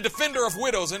fatherless and a defender of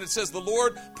widows. And it says the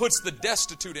Lord puts the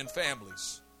destitute in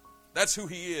families. That's who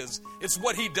He is. It's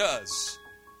what He does.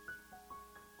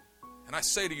 And I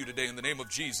say to you today in the name of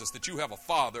Jesus that you have a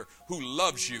Father who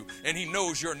loves you and He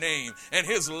knows your name. And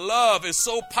His love is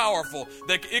so powerful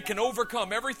that it can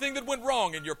overcome everything that went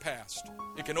wrong in your past.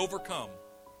 It can overcome.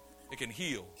 It can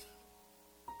heal.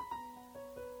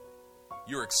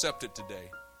 You're accepted today.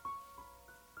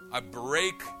 I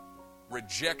break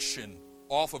rejection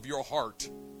off of your heart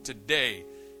today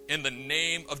in the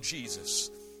name of Jesus.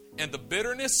 And the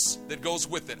bitterness that goes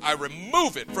with it, I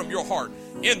remove it from your heart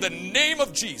in the name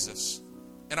of Jesus.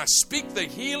 And I speak the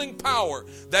healing power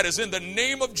that is in the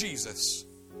name of Jesus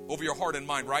over your heart and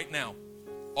mind right now.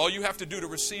 All you have to do to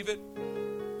receive it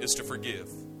is to forgive.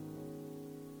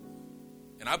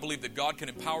 And I believe that God can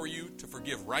empower you to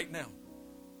forgive right now.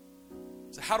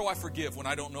 So how do I forgive when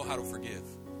I don't know how to forgive?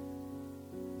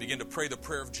 Begin to pray the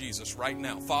prayer of Jesus right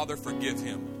now. Father, forgive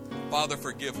him. Father,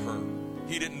 forgive her.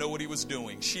 He didn't know what he was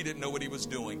doing. She didn't know what he was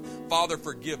doing. Father,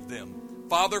 forgive them.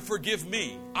 Father, forgive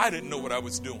me. I didn't know what I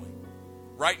was doing.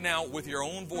 Right now, with your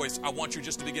own voice, I want you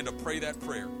just to begin to pray that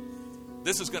prayer.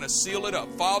 This is going to seal it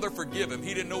up. Father, forgive him.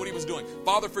 He didn't know what he was doing.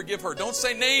 Father, forgive her. Don't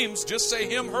say names. Just say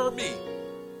him, her, me,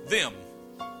 them.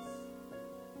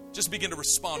 Just begin to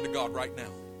respond to God right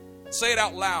now. Say it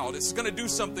out loud. It's going to do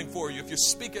something for you if you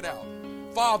speak it out.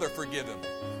 Father, forgive him.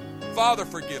 Father,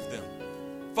 forgive them.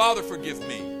 Father, forgive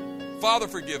me. Father,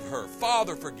 forgive her.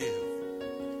 Father, forgive.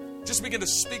 Just begin to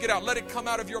speak it out. Let it come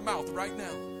out of your mouth right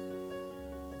now.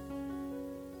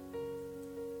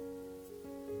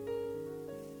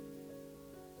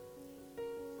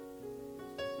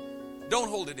 Don't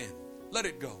hold it in. Let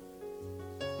it go.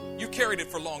 You carried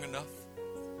it for long enough.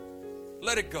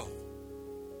 Let it go.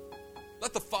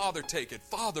 Let the Father take it.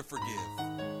 Father, forgive.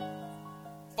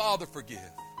 Father, forgive.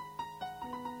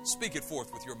 Speak it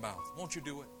forth with your mouth. Won't you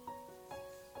do it?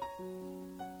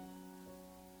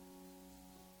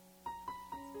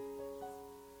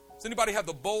 Does anybody have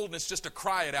the boldness just to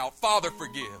cry it out? Father,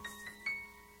 forgive.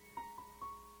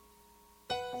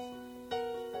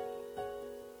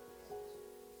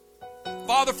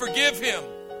 Father, forgive him.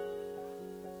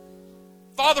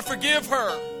 Father, forgive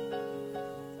her.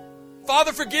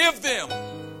 Father, forgive them.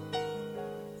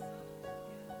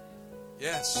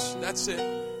 Yes, that's it.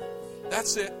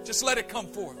 That's it. Just let it come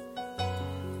forth.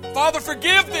 Father,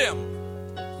 forgive them.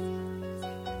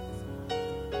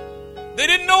 They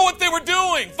didn't know what they were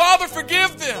doing. Father,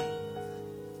 forgive them.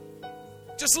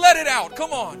 Just let it out.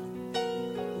 Come on.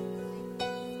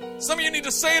 Some of you need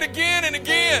to say it again and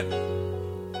again.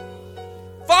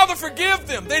 Father, forgive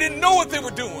them. They didn't know what they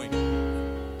were doing.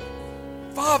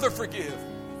 Father, forgive.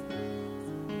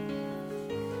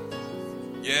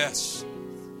 Yes.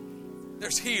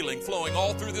 There's healing flowing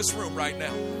all through this room right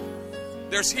now.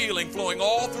 There's healing flowing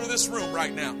all through this room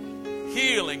right now.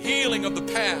 Healing of the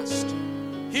past.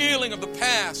 Healing of the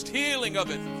past. Healing of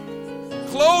it.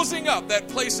 Closing up that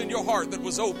place in your heart that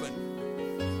was open.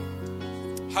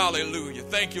 Hallelujah.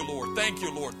 Thank you, Lord. Thank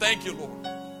you, Lord. Thank you, Lord.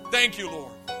 Thank you,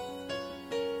 Lord.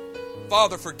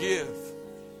 Father, forgive.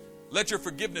 Let your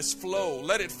forgiveness flow.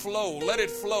 Let it flow. Let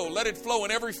it flow. Let it flow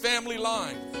in every family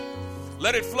line.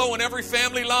 Let it flow in every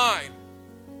family line.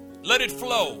 Let it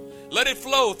flow. Let it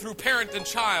flow through parent and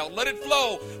child. Let it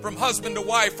flow from husband to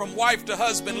wife, from wife to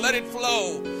husband. Let it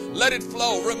flow. Let it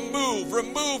flow.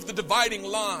 Remove the dividing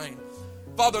line.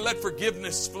 Father, let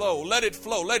forgiveness flow. Let it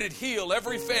flow. Let it heal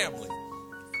every family.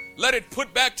 Let it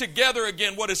put back together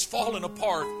again what has fallen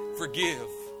apart. Forgive.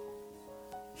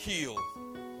 Heal.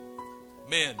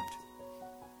 Mend.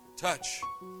 Touch.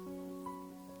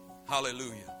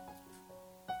 Hallelujah.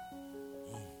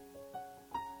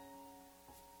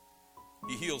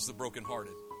 He heals the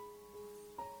brokenhearted.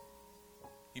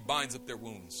 He binds up their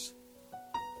wounds.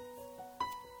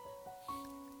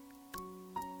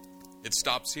 It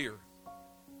stops here.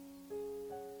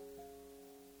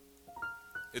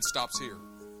 It stops here.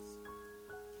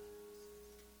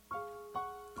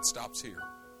 It stops here.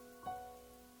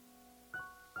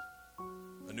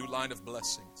 A new line of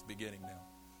blessings beginning now.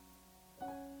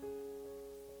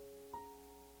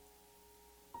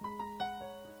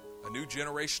 A new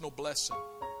generational blessing.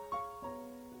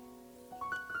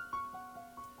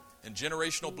 And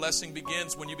generational blessing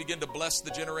begins when you begin to bless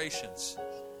the generations.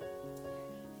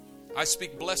 I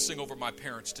speak blessing over my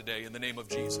parents today in the name of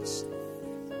Jesus.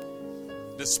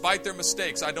 Despite their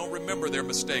mistakes, I don't remember their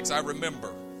mistakes. I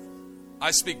remember.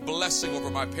 I speak blessing over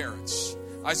my parents.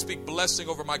 I speak blessing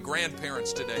over my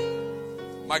grandparents today.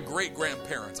 My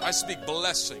great-grandparents. I speak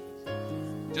blessing.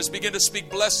 Just begin to speak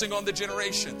blessing on the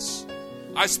generations.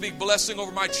 I speak blessing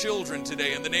over my children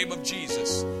today in the name of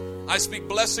Jesus. I speak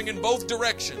blessing in both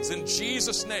directions in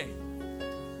Jesus' name.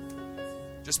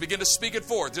 Just begin to speak it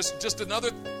forth. Just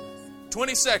another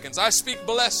 20 seconds. I speak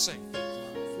blessing.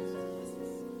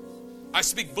 I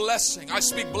speak blessing. I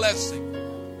speak blessing.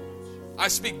 I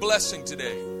speak blessing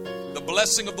today. The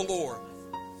blessing of the Lord.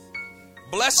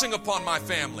 Blessing upon my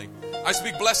family. I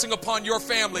speak blessing upon your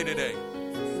family today.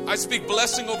 I speak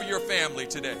blessing over your family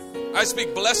today. I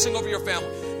speak blessing over your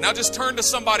family. Now just turn to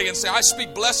somebody and say, I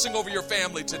speak blessing over your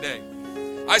family today.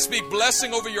 I speak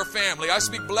blessing over your family. I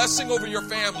speak blessing over your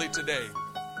family today.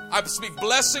 I speak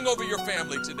blessing over your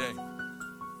family today.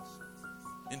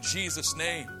 In Jesus'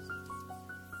 name.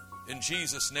 In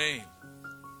Jesus' name.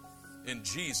 In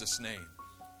Jesus' name.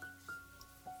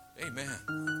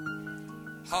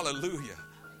 Amen. Hallelujah.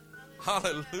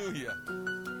 Hallelujah.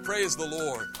 Praise the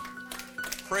Lord.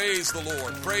 Praise the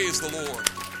Lord. Praise the Lord.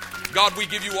 God, we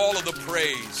give you all of the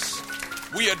praise.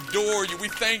 We adore you. We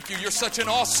thank you. You're such an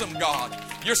awesome God.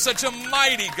 You're such a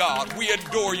mighty God. We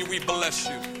adore you. We bless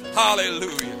you.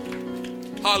 Hallelujah.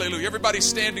 Hallelujah. Everybody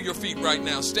stand to your feet right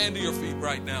now. Stand to your feet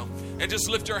right now. And just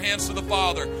lift your hands to the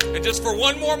Father. And just for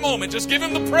one more moment, just give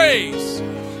him the praise.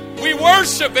 We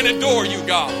worship and adore you,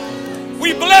 God.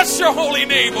 We bless your holy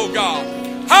name, oh God.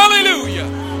 Hallelujah.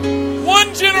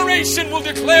 One generation will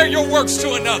declare your works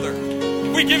to another.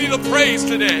 We give you the praise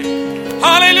today.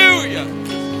 Hallelujah.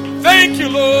 Thank you,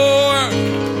 Lord.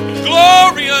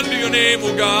 Glory unto your name,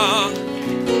 oh God.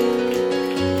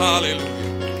 Hallelujah.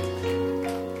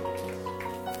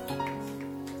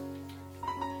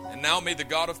 And now may the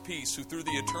God of peace, who through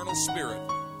the eternal Spirit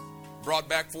brought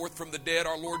back forth from the dead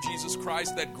our Lord Jesus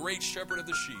Christ, that great shepherd of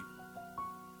the sheep,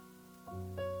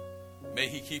 may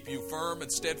he keep you firm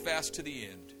and steadfast to the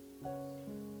end.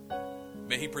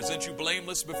 May he present you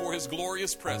blameless before his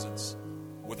glorious presence,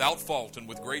 without fault and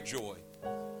with great joy.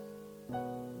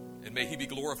 And may he be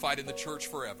glorified in the church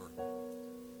forever.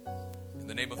 In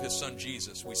the name of his Son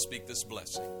Jesus, we speak this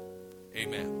blessing.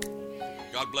 Amen.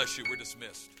 God bless you. We're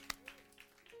dismissed.